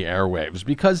over the airwaves,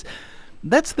 because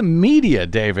that's the media,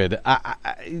 David.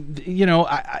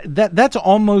 That's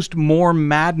almost more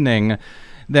maddening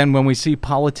than when we see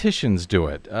politicians do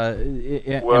it.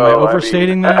 Am I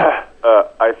overstating that?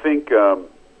 I think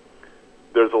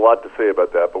there's a lot to say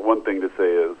about that, but one thing to say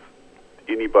is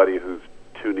anybody who's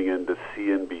tuning in to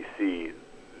CNBC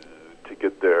to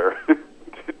get their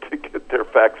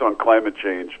facts on climate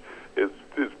change is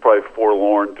probably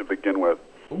forlorn to begin with.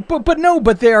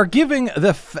 But they are giving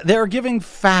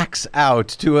facts out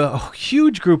to a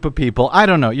huge group of people. I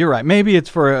don't know. You're right. Maybe it's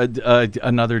for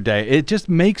another day. It just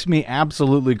makes me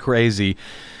absolutely crazy.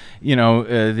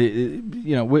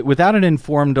 Without an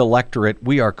informed electorate,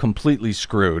 we are completely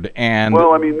screwed. And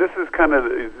this is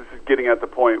getting at the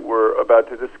point we're about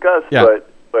to discuss. Yeah.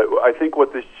 But I think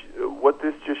what what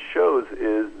this just shows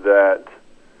is that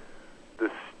the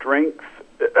strength,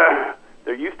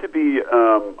 there used to be,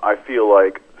 I feel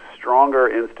like, stronger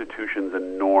institutions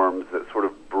and norms that sort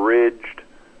of bridged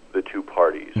the two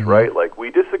parties, right? Like,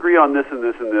 we disagree on this and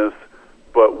this and this,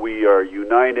 but we are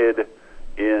united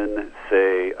in,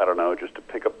 say, I don't know, just to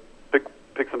pick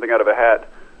something out of a hat,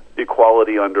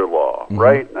 equality under law,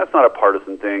 right? And that's not a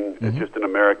partisan thing. It's just an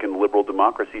American liberal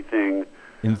democracy thing.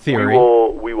 In theory.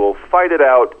 We will fight it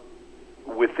out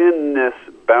within this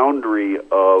boundary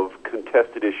of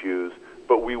contested issues,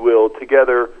 but we will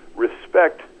together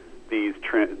respect these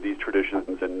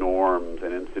traditions and norms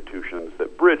and institutions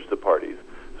that bridge the parties.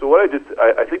 So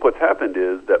I think what's happened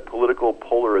is that political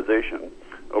polarization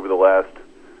over the last,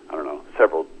 I don't know,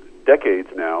 several decades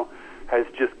now has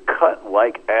just cut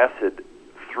like acid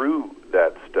through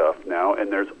that stuff now,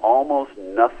 and there's almost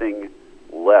nothing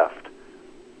left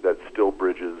that still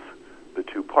bridges the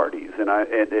two parties. And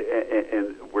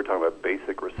we're talking about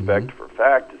basic respect for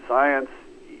fact, science,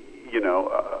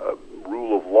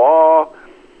 rule of law,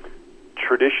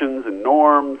 traditions and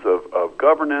norms of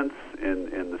governance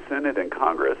in the Senate and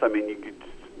Congress. I mean, you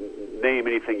could name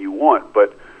anything you want,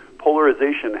 but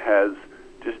polarization has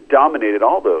just dominated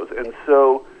all those. And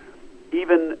so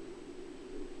even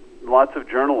lots of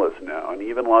journalists now, and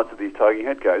even lots of these talking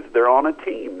head guys, they're on a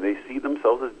team. They see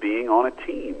themselves as being on a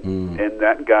team. And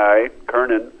that guy,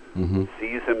 Kernan,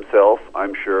 sees himself,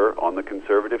 I'm sure, on the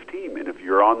conservative team. And if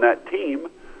you're on that team,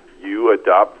 you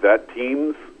adopt that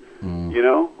team's,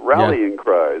 rallying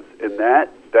cries. And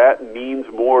that means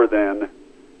more than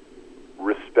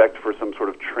respect for some sort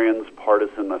of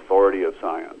transpartisan authority of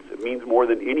science. It means more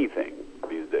than anything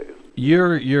these days.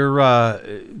 You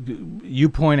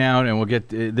point out, and we'll get,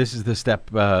 this is the step,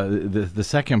 the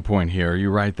second point here. You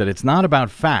write that it's not about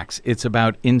facts, it's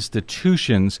about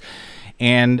institutions.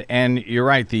 And you're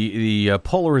right, the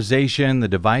polarization, the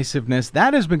divisiveness,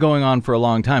 that has been going on for a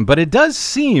long time. But it does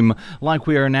seem like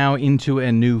we are now into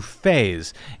a new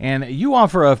phase. And you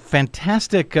offer a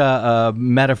fantastic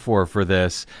metaphor for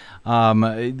this.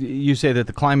 You say that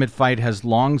the climate fight has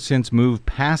long since moved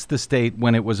past the state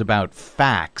when it was about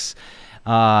facts.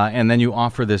 And then you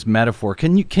offer this metaphor.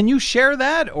 Can you share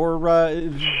that, or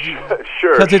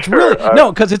sure? Because it's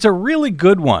because it's a really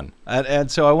good one, and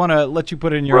so I want to let you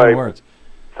put it in your own words.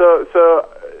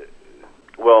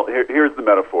 Well, here's the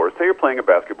metaphor. Say you're playing a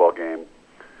basketball game,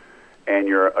 and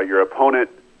your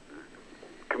opponent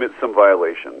commits some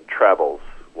violation, travels,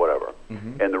 whatever,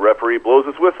 and the referee blows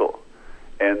his whistle,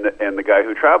 and the guy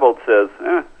who traveled says,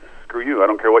 "Screw you! I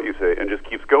don't care what you say," and just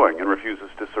keeps going and refuses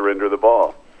to surrender the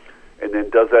ball. And then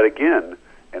does that again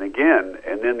and again,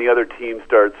 and then the other team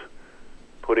starts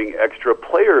putting extra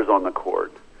players on the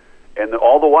court. And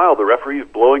all the while, the referee's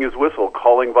blowing his whistle,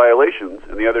 calling violations,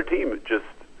 and the other team just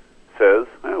says,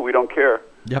 we don't care.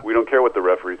 Yep. We don't care what the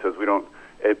referee says. We don't.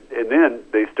 And then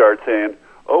they start saying,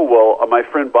 oh, well, my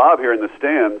friend Bob here in the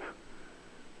stands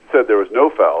said there was no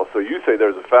foul, so you say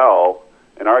there's a foul,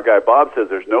 and our guy Bob says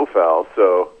there's no foul,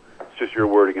 so it's just your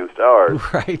word against ours.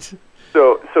 Right.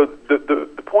 So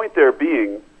the point there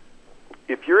being,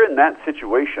 if you're in that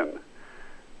situation,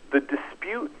 the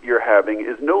dispute you're having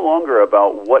is no longer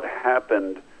about what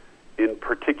happened in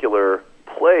particular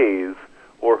plays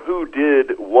or who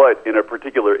did what in a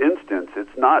particular instance.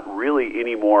 It's not really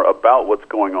anymore about what's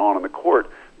going on the court.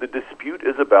 The dispute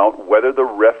is about whether the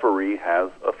referee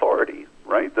has authority,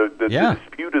 right? The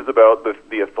dispute is about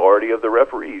the authority of the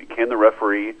referee. Can the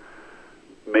referee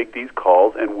make these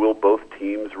calls, and will both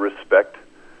teams respect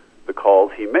the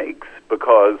calls he makes?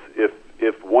 Because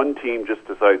if one team just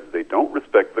decides they don't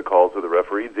respect the calls of the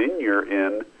referee, then you're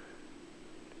in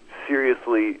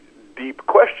seriously deep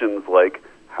questions like,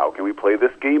 how can we play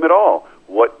this game at all?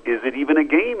 What is it even a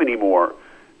game anymore?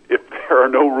 If there are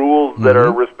no rules that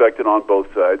are respected on both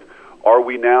sides, are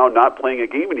we now not playing a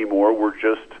game anymore? We're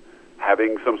just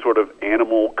having some sort of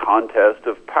animal contest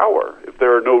of power. If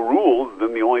there are no rules,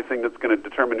 then the only thing that's going to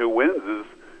determine who wins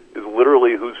is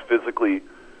literally who's physically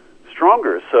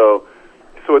stronger. So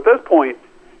at this point,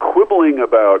 quibbling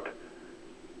about,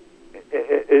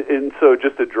 and so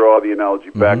just to draw the analogy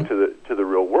back to the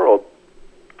real world,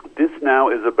 this now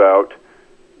is about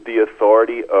the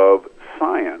authority of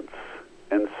science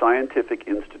and scientific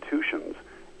institutions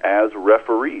as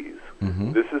referees.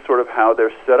 This is sort of how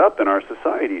they're set up in our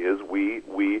society, is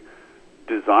we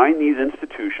design these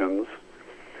institutions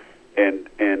and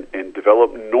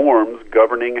develop norms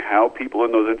governing how people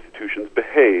in those institutions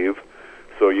behave.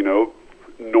 So,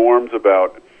 norms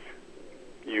about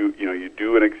you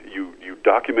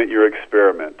document your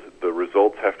experiment. The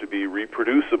results have to be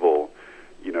reproducible.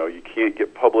 You can't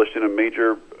get published in a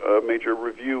major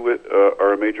review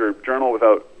or a major journal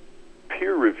without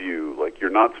peer review. Like, you're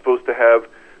not supposed to have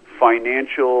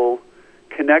financial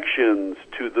connections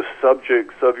to the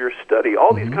subjects of your study.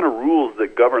 All these kind of rules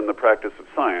that govern the practice of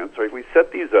science, right? We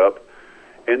set these up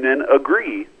and then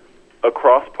agree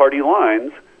across party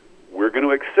lines we're going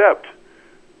to accept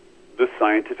the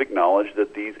scientific knowledge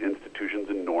that these institutions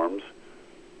and norms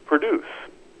produce.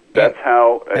 That's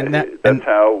how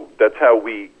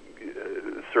we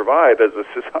survive as a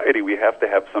society. We have to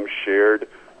have some shared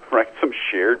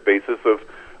basis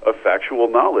of factual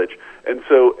knowledge. And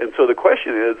so the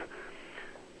question is,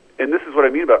 and this is what I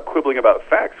mean about quibbling about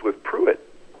facts with Pruitt.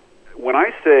 When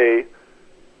I say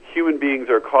human beings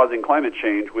are causing climate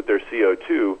change with their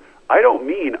CO2, I don't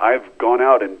mean I've gone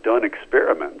out and done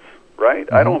experiments, right?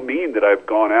 I don't mean that I've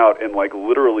gone out and like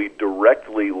literally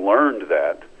directly learned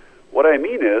that. What I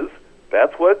mean is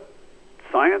that's what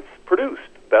science produced.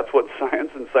 That's what science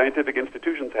and scientific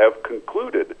institutions have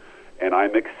concluded, and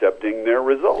I'm accepting their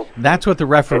results. That's what the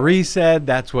referee said.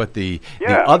 That's what the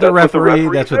other referee,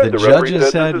 that's what the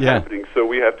judges said. This is happening, so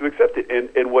we have to accept it.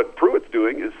 And what Pruitt's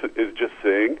doing is just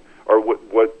saying, or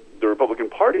what the Republican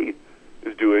Party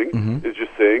is doing is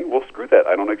just saying, well, screw that.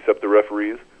 I don't accept the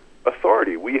referee's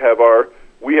authority. We have our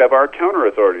counter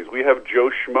authorities. We have Joe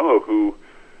Schmo, who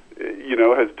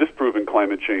has disproven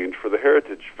climate change for the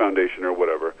Heritage Foundation or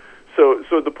whatever.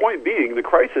 So the point being, the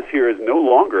crisis here is no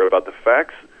longer about the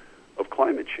facts of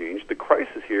climate change. The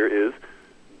crisis here is,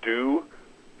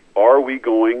 are we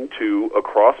going to,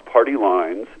 across party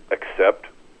lines, accept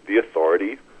the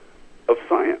authority of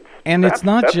science? And that's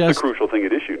the crucial thing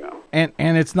at issue now.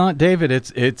 And it's not, David,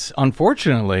 it's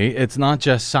unfortunately, it's not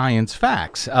just science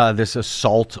facts, this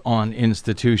assault on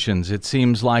institutions. It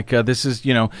seems like this is,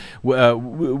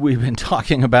 we've been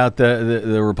talking about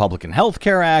the Republican Health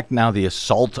Care Act, now the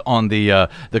assault on the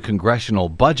Congressional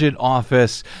Budget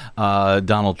Office.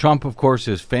 Donald Trump, of course,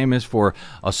 is famous for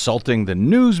assaulting the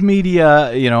news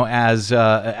media, as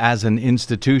an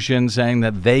institution, saying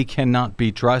that they cannot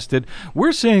be trusted.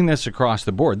 We're seeing this across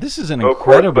the board. This is an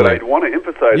incredibly... Of course, but I want to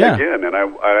emphasize again, and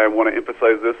I want to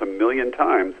emphasize this a million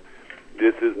times,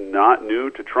 this is not new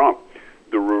to Trump.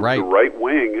 The right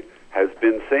wing has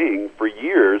been saying for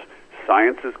years,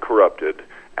 science is corrupted,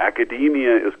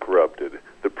 academia is corrupted,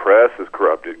 the press is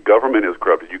corrupted, government is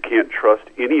corrupted. You can't trust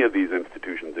any of these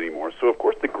institutions anymore. So, of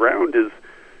course, the ground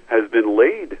has been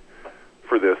laid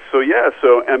for this. So,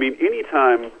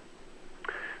 anytime...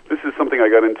 This is something I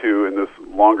got into in this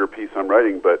longer piece I'm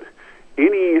writing, but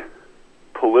any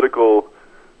political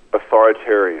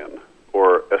authoritarian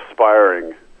or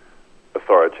aspiring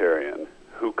authoritarian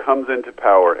who comes into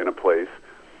power in a place,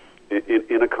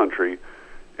 in a country,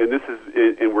 and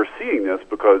we're seeing this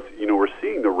because, we're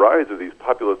seeing the rise of these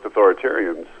populist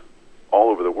authoritarians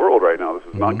all over the world right now.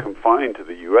 This is not confined to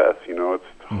the U.S., it's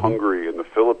Hungary and the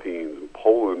Philippines and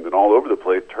Poland and all over the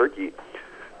place, Turkey,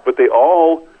 but they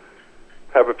all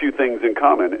have a few things in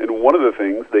common, and one of the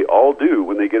things they all do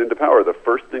when they get into power, the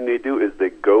first thing they do is they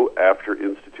go after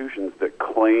institutions that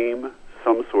claim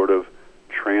some sort of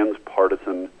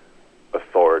transpartisan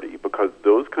authority, because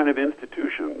those kind of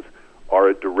institutions are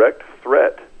a direct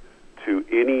threat to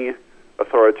any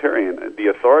authoritarian. The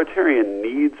authoritarian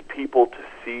needs people to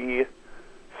see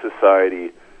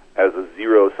society as a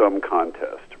zero-sum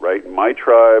contest, right? My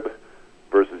tribe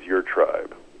versus your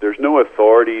tribe. There's no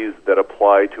authorities that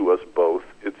apply to us both.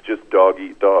 It's just dog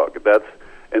eat dog.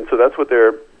 So what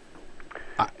they're.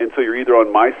 And so you're either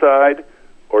on my side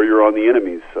or you're on the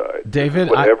enemy's side. David,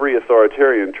 what every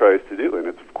authoritarian tries to do, and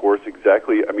it's of course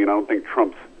exactly. I don't think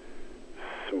Trump's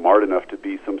smart enough to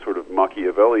be some sort of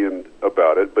Machiavellian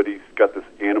about it, but he's got this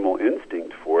animal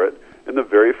instinct for it. And the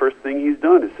very first thing he's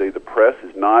done is say the press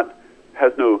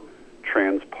has no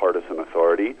transpartisan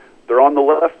authority. They're on the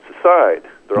left side.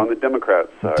 They're on the Democrat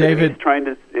side. David,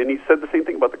 and he said the same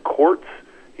thing about the courts.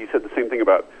 He said the same thing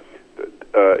about,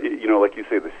 like you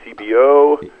say, the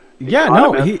CBO. Yeah,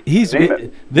 no,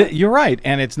 you're right,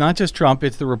 and it's not just Trump;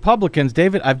 it's the Republicans.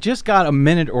 David, I've just got a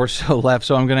minute or so left,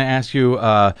 so I'm going to ask you.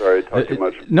 Sorry, I talked too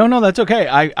much. No, that's okay.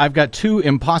 I've got two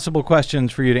impossible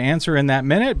questions for you to answer in that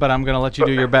minute, but I'm going to let you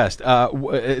do your best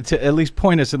to at least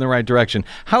point us in the right direction.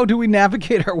 How do we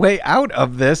navigate our way out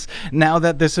of this now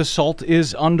that this assault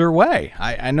is underway?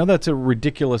 I know that's a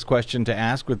ridiculous question to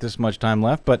ask with this much time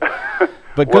left, but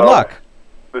good luck.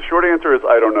 The short answer is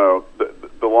I don't know.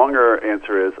 The longer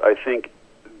answer is I think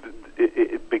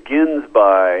it begins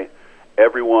by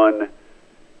everyone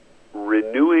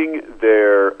renewing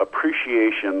their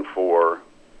appreciation for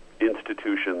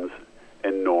institutions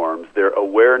and norms, their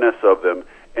awareness of them,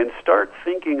 and start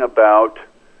thinking about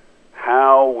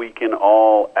how we can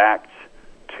all act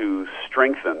to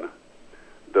strengthen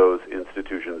those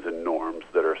institutions and norms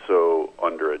that are so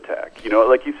under attack.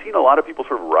 Like you've seen a lot of people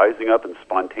sort of rising up and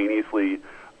spontaneously,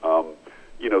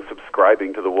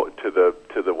 subscribing to the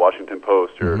Washington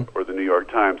Post or the New York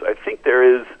Times. I think there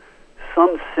is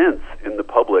some sense in the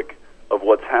public of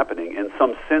what's happening, and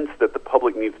some sense that the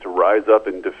public needs to rise up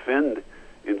and defend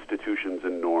institutions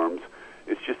and norms.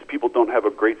 It's just people don't have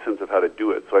a great sense of how to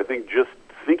do it. So I think just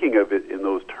thinking of it in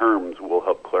those terms will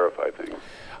help clarify things.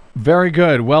 Very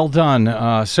good. Well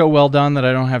done. So well done that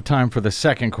I don't have time for the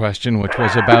second question, which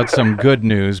was about some good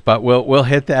news, but we'll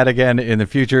hit that again in the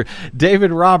future.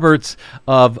 David Roberts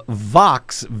of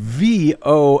Vox, VOX.com.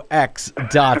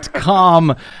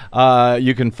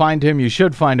 You can find him. You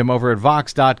should find him over at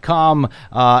Vox.com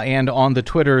and on the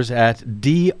Twitters at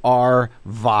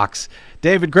DRVox.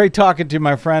 David, great talking to you,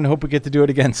 my friend. Hope we get to do it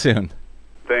again soon.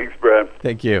 Thanks, Brad.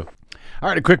 Thank you. All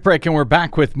right, a quick break, and we're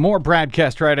back with more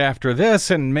BradCast right after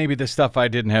this, and maybe the stuff I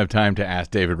didn't have time to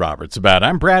ask David Roberts about.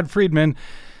 I'm Brad Friedman.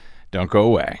 Don't go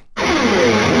away.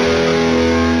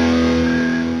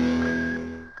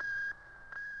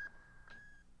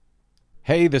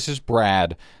 Hey, this is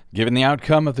Brad. Given the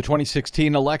outcome of the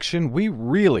 2016 election, we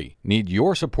really need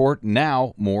your support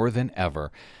now more than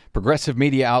ever. Progressive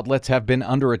media outlets have been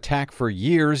under attack for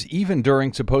years, even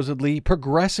during supposedly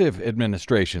progressive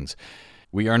administrations.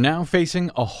 We are now facing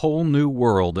a whole new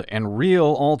world and real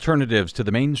alternatives to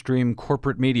the mainstream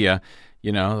corporate media.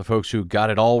 The folks who got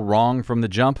it all wrong from the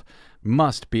jump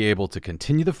must be able to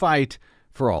continue the fight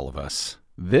for all of us.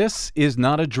 This is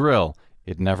not a drill.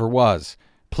 It never was.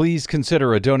 Please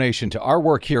consider a donation to our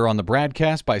work here on the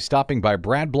BradCast by stopping by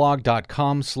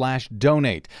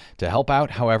bradblog.com/donate to help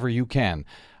out however you can.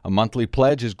 A monthly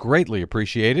pledge is greatly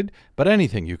appreciated, but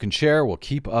anything you can share will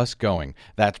keep us going.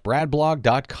 That's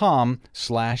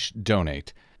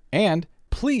bradblog.com/donate. And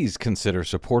please consider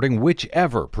supporting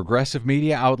whichever progressive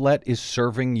media outlet is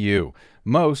serving you.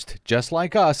 Most, just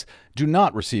like us, do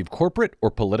not receive corporate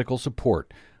or political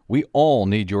support. We all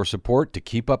need your support to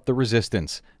keep up the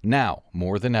resistance, now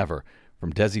more than ever.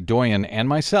 From Desi Doyen and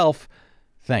myself,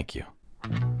 thank you.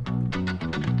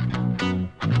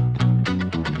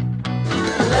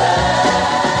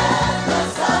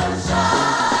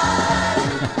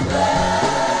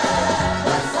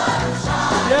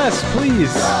 Yes,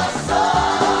 please.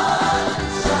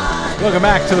 Welcome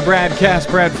back to the BradCast.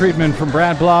 Brad Friedman from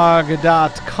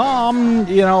bradblog.com.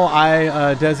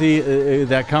 Desi,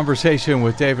 that conversation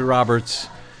with David Roberts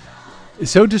is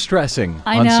so distressing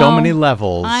on so many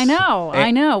levels. I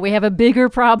know. We have a bigger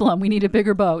problem. We need a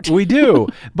bigger boat. We do.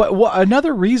 But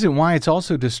another reason why it's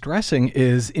also distressing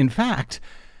is, in fact,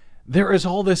 there is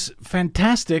all this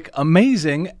fantastic,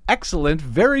 amazing, excellent,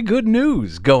 very good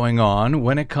news going on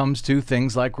when it comes to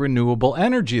things like renewable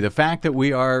energy. The fact that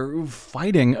we are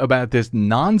fighting about this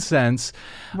nonsense,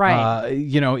 right,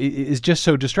 is just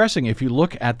so distressing if you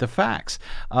look at the facts.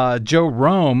 Joe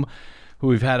Rome, who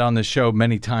we've had on the show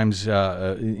many times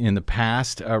in the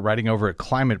past, writing over at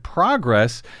Climate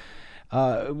Progress,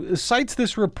 cites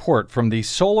this report from the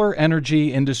Solar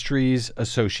Energy Industries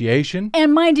Association.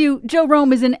 And mind you, Joe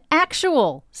Rome is an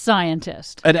actual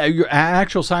scientist. An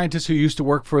actual scientist who used to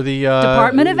work for the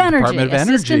Department of Energy.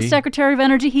 Assistant Secretary of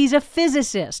Energy. He's a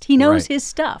physicist. He knows his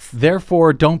stuff.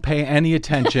 Therefore, don't pay any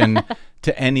attention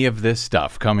to any of this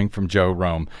stuff coming from Joe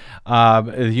Rome.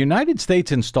 The United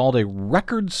States installed a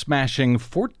record-smashing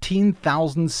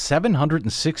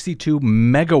 14,762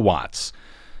 megawatts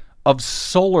of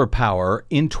solar power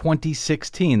in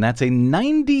 2016. That's a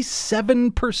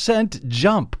 97%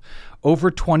 jump over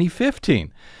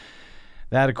 2015.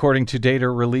 That, according to data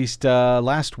released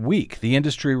last week. The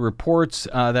industry reports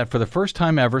that for the first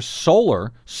time ever,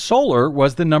 solar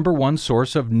was the number one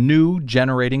source of new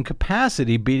generating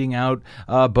capacity, beating out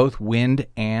both wind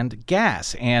and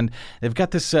gas. And they've got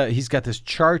this. He's got this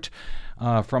chart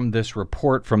from this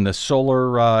report from the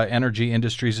Solar Energy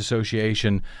Industries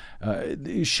Association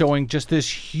showing just this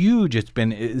huge. It's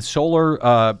been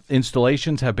solar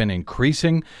installations have been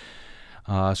increasing.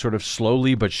 Sort of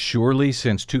slowly but surely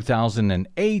since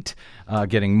 2008,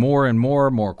 getting more and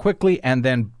more quickly, and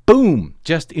then boom,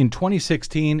 just in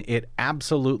 2016, it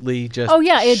absolutely just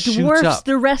it dwarfs up.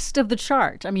 The rest of the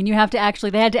chart. I mean, they had to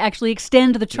actually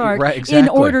extend the chart exactly. in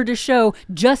order to show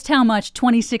just how much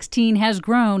 2016 has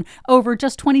grown over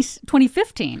just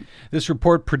 2015. This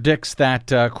report predicts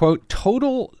that, quote,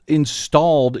 total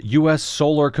installed U.S.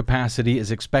 solar capacity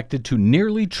is expected to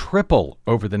nearly triple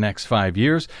over the next 5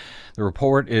 years. The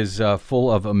report is full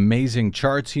of amazing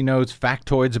charts, he notes,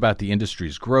 factoids about the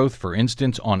industry's growth. For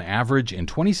instance, on average, in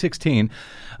 2016, 2016,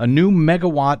 a new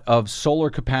megawatt of solar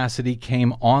capacity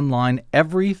came online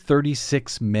every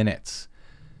 36 minutes.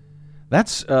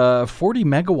 That's 40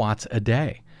 megawatts a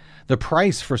day. The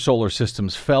price for solar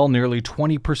systems fell nearly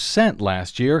 20%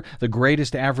 last year, the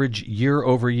greatest average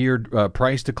year-over-year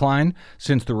price decline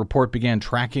since the report began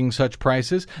tracking such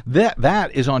prices.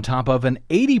 That is on top of an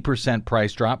 80%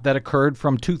 price drop that occurred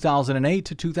from 2008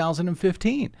 to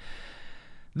 2015.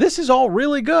 This is all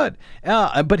really good.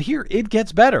 But here it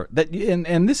gets better.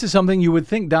 And this is something you would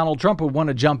think Donald Trump would want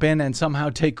to jump in and somehow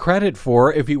take credit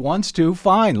for. If he wants to,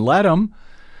 fine, let him.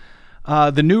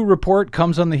 The new report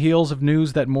comes on the heels of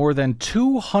news that more than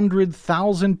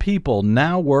 200,000 people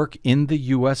now work in the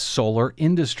U.S. solar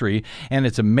industry, and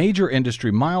it's a major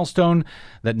industry milestone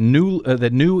that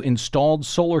new installed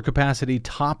solar capacity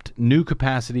topped new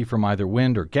capacity from either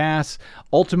wind or gas.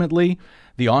 Ultimately,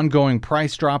 the ongoing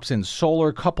price drops in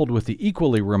solar, coupled with the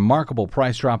equally remarkable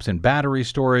price drops in battery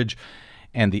storage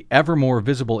and the ever more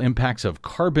visible impacts of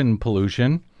carbon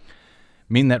pollution,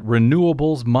 mean that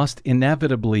renewables must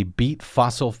inevitably beat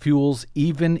fossil fuels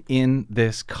even in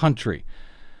this country.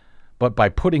 But by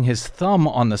putting his thumb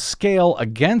on the scale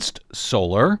against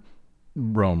solar,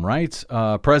 Rome writes,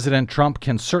 President Trump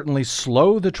can certainly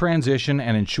slow the transition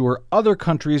and ensure other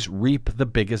countries reap the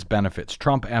biggest benefits.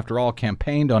 Trump, after all,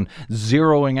 campaigned on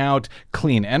zeroing out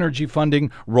clean energy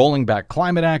funding, rolling back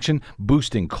climate action,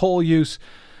 boosting coal use.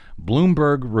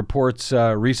 Bloomberg reports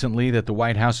recently that the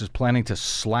White House is planning to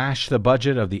slash the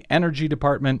budget of the Energy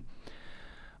Department,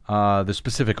 the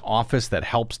specific office that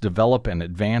helps develop and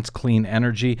advance clean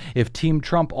energy. If Team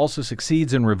Trump also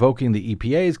succeeds in revoking the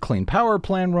EPA's Clean Power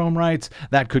Plan, Rome writes,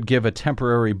 that could give a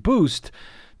temporary boost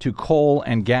to coal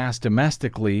and gas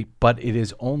domestically, but it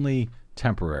is only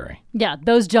temporary. Yeah,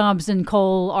 those jobs in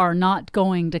coal are not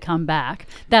going to come back.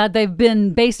 That they've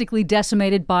been basically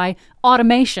decimated by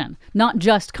automation, not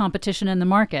just competition in the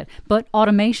market, but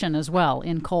automation as well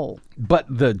in coal. But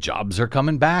the jobs are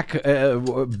coming back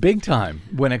big time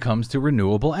when it comes to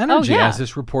renewable energy, as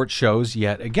this report shows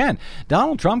yet again.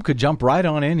 Donald Trump could jump right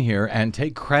on in here and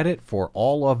take credit for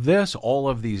all of this, all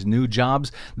of these new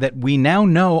jobs that we now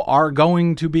know are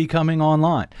going to be coming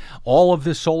online. All of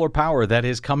this solar power that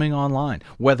is coming online,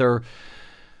 whether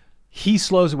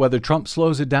Trump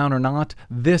slows it down or not,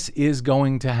 this is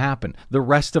going to happen. The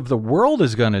rest of the world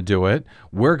is going to do it.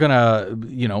 We're going to,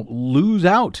 lose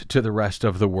out to the rest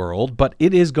of the world, but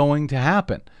it is going to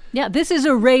happen. Yeah, this is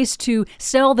a race to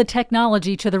sell the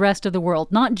technology to the rest of the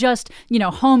world, not just,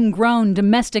 homegrown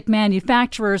domestic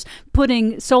manufacturers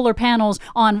putting solar panels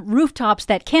on rooftops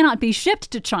that cannot be shipped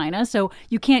to China, so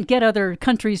you can't get other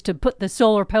countries to put the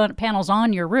solar panels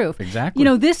on your roof.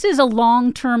 Exactly. This is a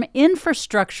long-term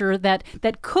infrastructure that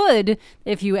could,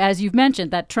 as you've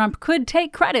mentioned, that Trump could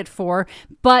take credit for,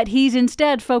 but he's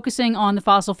instead focusing on the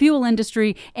fossil fuel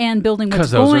industry and building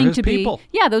what's going to be.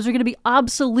 Yeah, those are going to be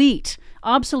obsolete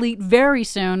very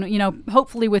soon,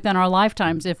 hopefully within our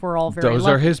lifetimes if we're all very lucky. Those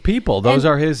are his people. Those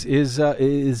are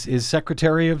his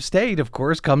Secretary of State, of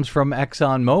course, comes from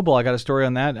ExxonMobil. I got a story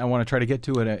on that. I want to try to get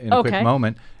to it in a quick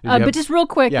moment. But just real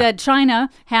quick, that China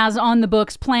has on the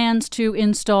books plans to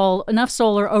install enough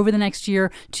solar over the next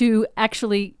year to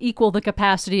actually equal the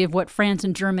capacity of what France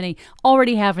and Germany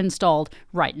already have installed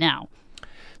right now.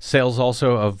 Sales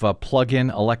also of plug-in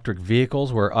electric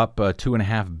vehicles were up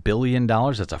 $2.5 billion.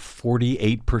 That's a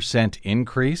 48%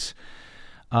 increase.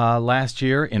 Last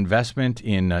year, investment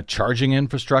in charging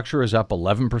infrastructure is up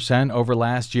 11% over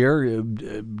last year.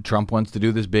 Trump wants to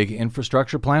do this big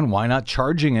infrastructure plan. Why not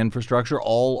charging infrastructure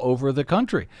all over the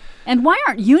country? And why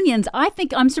aren't unions?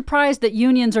 I'm surprised that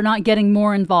unions are not getting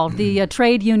more involved. The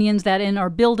trade unions that are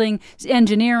building,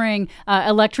 engineering,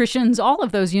 electricians, all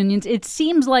of those unions, it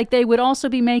seems like they would also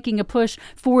be making a push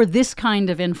for this kind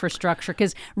of infrastructure,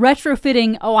 because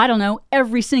retrofitting,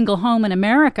 every single home in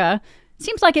America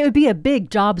seems like it would be a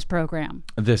big jobs program.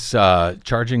 This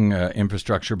charging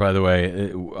infrastructure, by the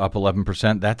way, up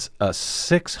 11%. That's a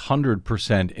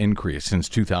 600% increase since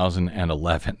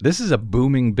 2011. This is a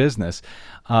booming business.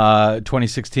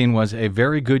 2016 was a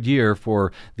very good year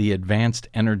for the advanced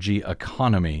energy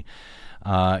economy.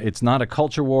 It's not a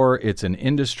culture war. It's an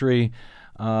industry.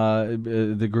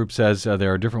 The group says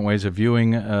there are different ways of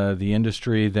viewing the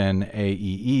industry than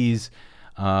AEE's.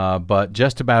 But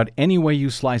just about any way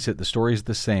you slice it, the story is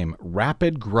the same.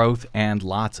 Rapid growth and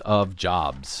lots of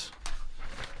jobs.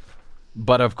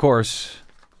 But of course,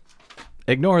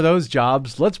 ignore those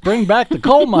jobs. Let's bring back the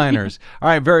coal miners. All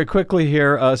right, very quickly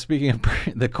here, speaking of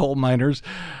the coal miners,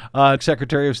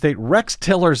 Secretary of State Rex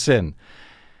Tillerson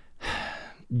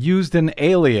used an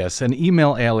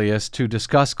email alias, to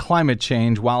discuss climate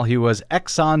change while he was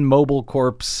ExxonMobil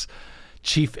Corp's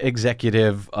chief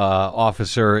executive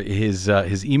officer,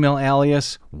 his email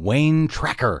alias, Wayne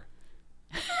Tracker.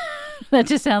 That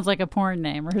just sounds like a porn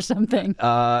name or something.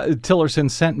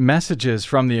 Tillerson sent messages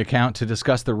from the account to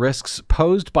discuss the risks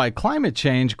posed by climate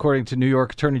change, according to New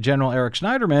York Attorney General Eric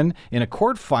Schneiderman in a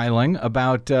court filing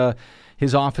about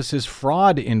his office's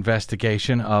fraud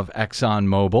investigation of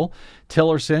ExxonMobil.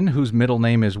 Tillerson, whose middle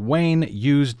name is Wayne,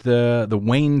 used the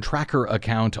Wayne Tracker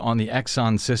account on the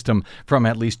Exxon system from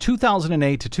at least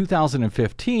 2008 to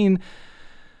 2015,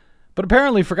 but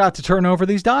apparently forgot to turn over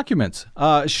these documents.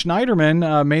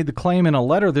 Schneiderman made the claim in a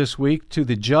letter this week to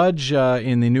the judge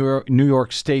in the New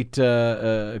York State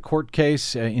court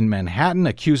case in Manhattan,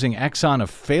 accusing Exxon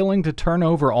of failing to turn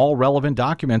over all relevant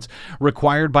documents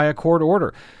required by a court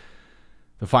order.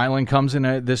 The filing comes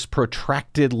in this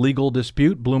protracted legal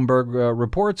dispute, Bloomberg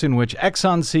reports, in which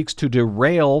Exxon seeks to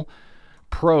derail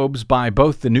probes by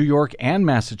both the New York and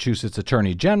Massachusetts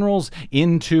attorney generals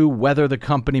into whether the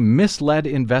company misled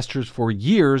investors for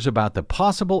years about the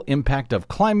possible impact of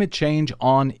climate change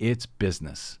on its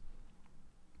business.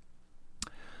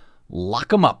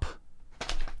 Lock 'em up,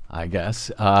 I guess.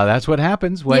 That's what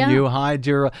happens when you hide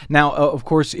your... Now, of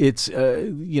course, it's,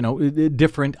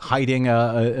 different hiding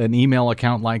an email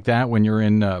account like that. When you're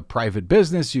in private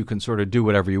business, you can sort of do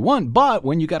whatever you want. But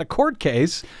when you got a court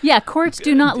case... Yeah, courts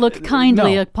do not look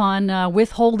kindly upon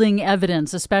withholding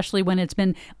evidence, especially when it's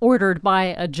been ordered by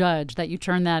a judge that you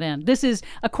turn that in. This is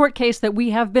a court case that we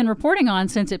have been reporting on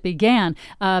since it began,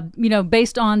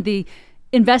 based on the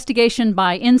investigation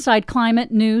by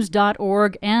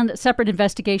InsideClimateNews.org and separate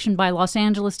investigation by Los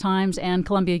Angeles Times and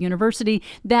Columbia University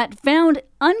that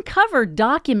uncovered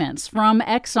documents from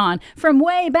Exxon from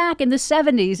way back in the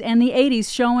 70s and the 80s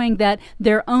showing that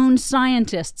their own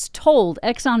scientists told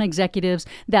Exxon executives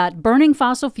that burning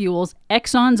fossil fuels,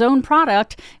 Exxon's own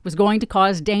product, was going to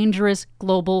cause dangerous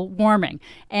global warming.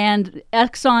 And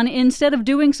Exxon, instead of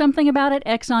doing something about it,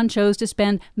 Exxon chose to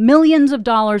spend millions of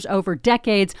dollars over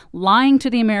decades lying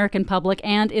to the American public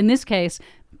and, in this case,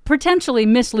 potentially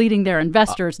misleading their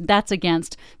investors. That's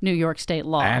against New York state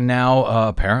law. And now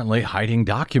apparently hiding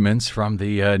documents from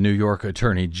the New York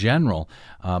Attorney General.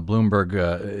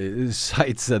 Bloomberg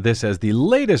cites this as the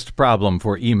latest problem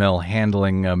for email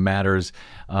handling matters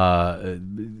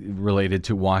related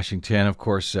to Washington. Of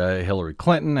course, Hillary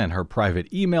Clinton and her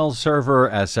private email server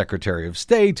as Secretary of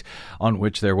State, on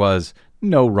which there was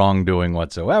no wrongdoing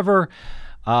whatsoever.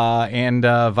 And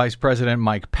Vice President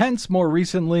Mike Pence, more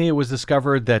recently, it was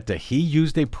discovered that he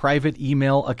used a private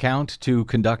email account to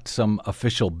conduct some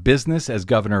official business as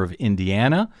governor of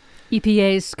Indiana.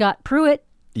 EPA's Scott Pruitt.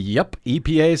 Yep,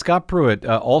 EPA Scott Pruitt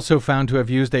also found to have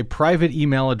used a private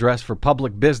email address for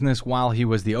public business while he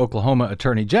was the Oklahoma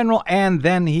Attorney General, and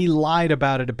then he lied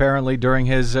about it apparently during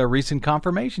his recent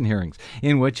confirmation hearings,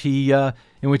 in which he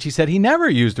said he never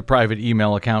used a private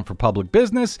email account for public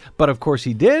business, but of course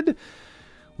he did.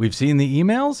 We've seen the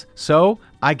emails, so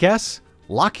I guess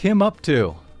lock him up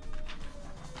too.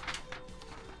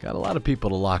 Got a lot of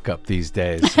people to lock up these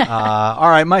days.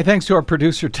 All right, my thanks to our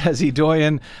producer, Desi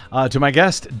Doyen, to my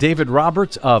guest, David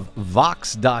Roberts of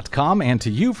Vox.com, and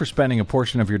to you for spending a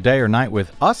portion of your day or night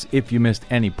with us. If you missed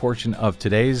any portion of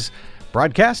today's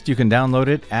broadcast, you can download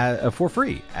it for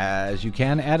free, as you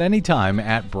can at any time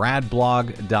at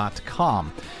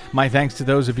bradblog.com. My thanks to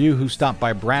those of you who stopped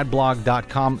by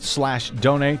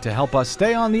bradblog.com/donate to help us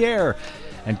stay on the air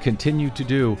and continue to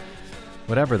do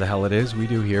whatever the hell it is we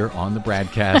do here on the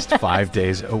BradCast 5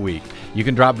 days a week. You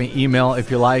can drop me email if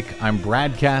you like. I'm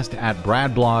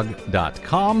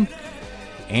bradcast@bradblog.com.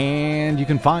 And you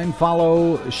can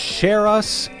follow, share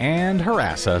us, and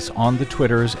harass us on the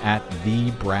Twitters at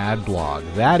 @TheBradBlog.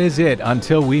 That is it.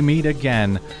 Until we meet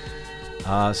again,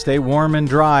 stay warm and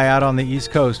dry out on the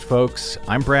East Coast, folks.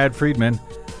 I'm Brad Friedman.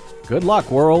 Good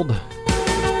luck, world.